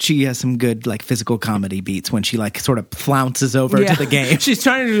scene, she has some good like physical comedy beats when she like sort of flounces over to the game. She's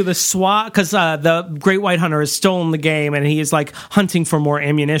trying to do the SWAT, because the Great White Hunter has stolen the game and he is like hunting for more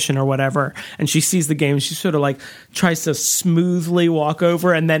ammunition or whatever, and she sees the game, she sort of like tries to smoothly walk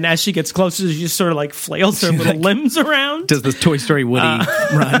over, and then as she gets closer, she just sort of like flails her little limbs around. Does the Toy Story Woody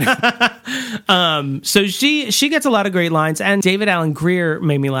run? So she gets a lot of great lines, and David Alan Grier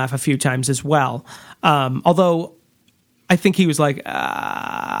made me laugh a few times as well. Although I think he was like,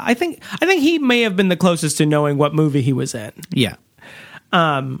 I think he may have been the closest to knowing what movie he was in. Yeah.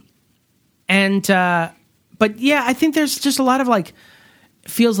 But yeah, I think there's just a lot of like,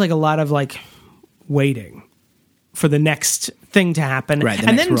 feels like a lot of like waiting for the next thing to happen. Right,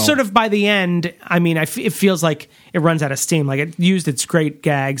 and then sort of by the end, I mean, it feels like it runs out of steam. Like it used its great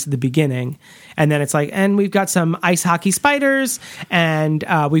gags at the beginning, and then it's like, and we've got some ice hockey spiders, and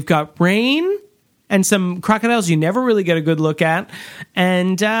we've got rain and some crocodiles you never really get a good look at.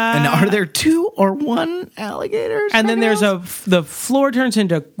 And are there 2 or 1 alligators? And then there's the floor turns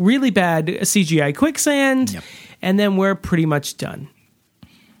into really bad CGI quicksand, and then we're pretty much done.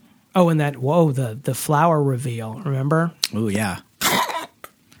 Oh, and the flower reveal, remember? Oh, yeah.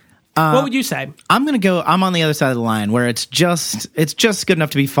 What would you say? I'm on the other side of the line where it's just good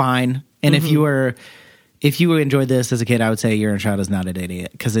enough to be fine. And if you enjoyed this as a kid, I would say Your Inner Child is not an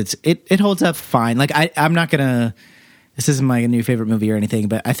idiot, because it holds up fine. Like I'm not gonna, this isn't my new favorite movie or anything,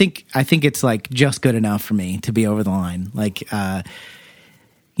 but I think it's like just good enough for me to be over the line. Like, the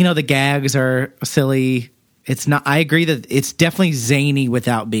gags are silly. It's not. I agree that it's definitely zany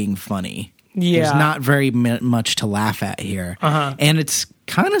without being funny. Yeah, there's not very much to laugh at here, and it's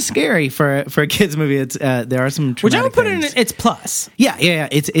kind of scary for a kids movie. It's there are some which I would put in its plus. Yeah.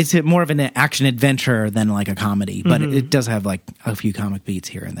 It's more of an action adventure than like a comedy, but it does have like a few comic beats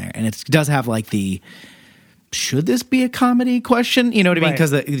here and there, and it does have like the should this be a comedy question? You know what I mean?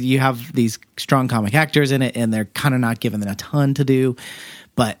 Because you have these strong comic actors in it, and they're kind of not given them a ton to do,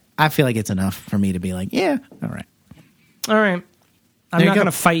 but I feel like it's enough for me to be like, yeah, all right. I'm not going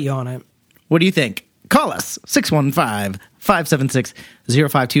to fight you on it. What do you think? Call us,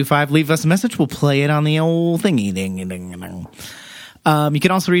 615-576-0525. Leave us a message. We'll play it on the old thingy. You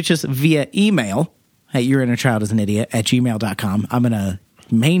can also reach us via email at yourinnerchildisanIdiot@gmail.com. I'm going to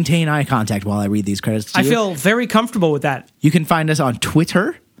maintain eye contact while I read these credits to you. I feel very comfortable with that. You can find us on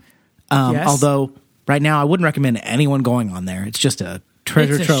Twitter. Yes. Although, right now, I wouldn't recommend anyone going on there. It's just a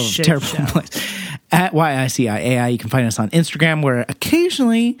treasure trove of terrible place. At YICIAI, you can find us on Instagram, where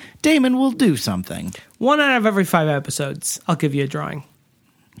occasionally Damon will do something. 1 out of every 5 episodes, I'll give you a drawing.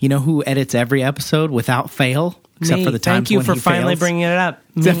 You know who edits every episode without fail? Except for the times when he fails. Thank you for finally bringing it up.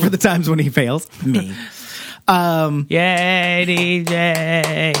 Except for the times when he fails. Me. Yay,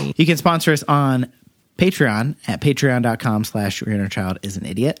 DJ. You can sponsor us on Patreon at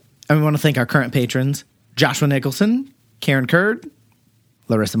patreon.com/yourinnerchildisanIdiot. And we want to thank our current patrons, Joshua Nicholson, Karen Kurd,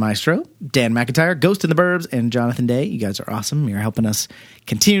 Larissa Maestro, Dan McIntyre, Ghost in the Burbs, and Jonathan Day. You guys are awesome. You're helping us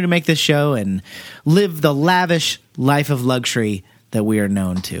continue to make this show and live the lavish life of luxury that we are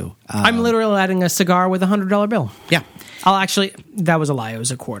known to. I'm literally adding a cigar with a $100 bill. Yeah. That was a lie. It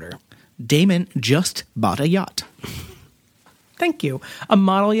was a quarter. Damon just bought a yacht. Thank you. A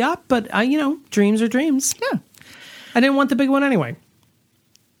model yacht, but, dreams are dreams. Yeah. I didn't want the big one anyway.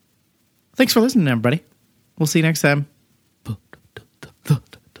 Thanks for listening, everybody. We'll see you next time. No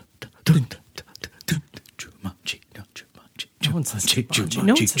one says Jumanji.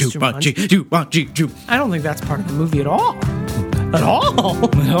 I don't think that's part of the movie at all. At all.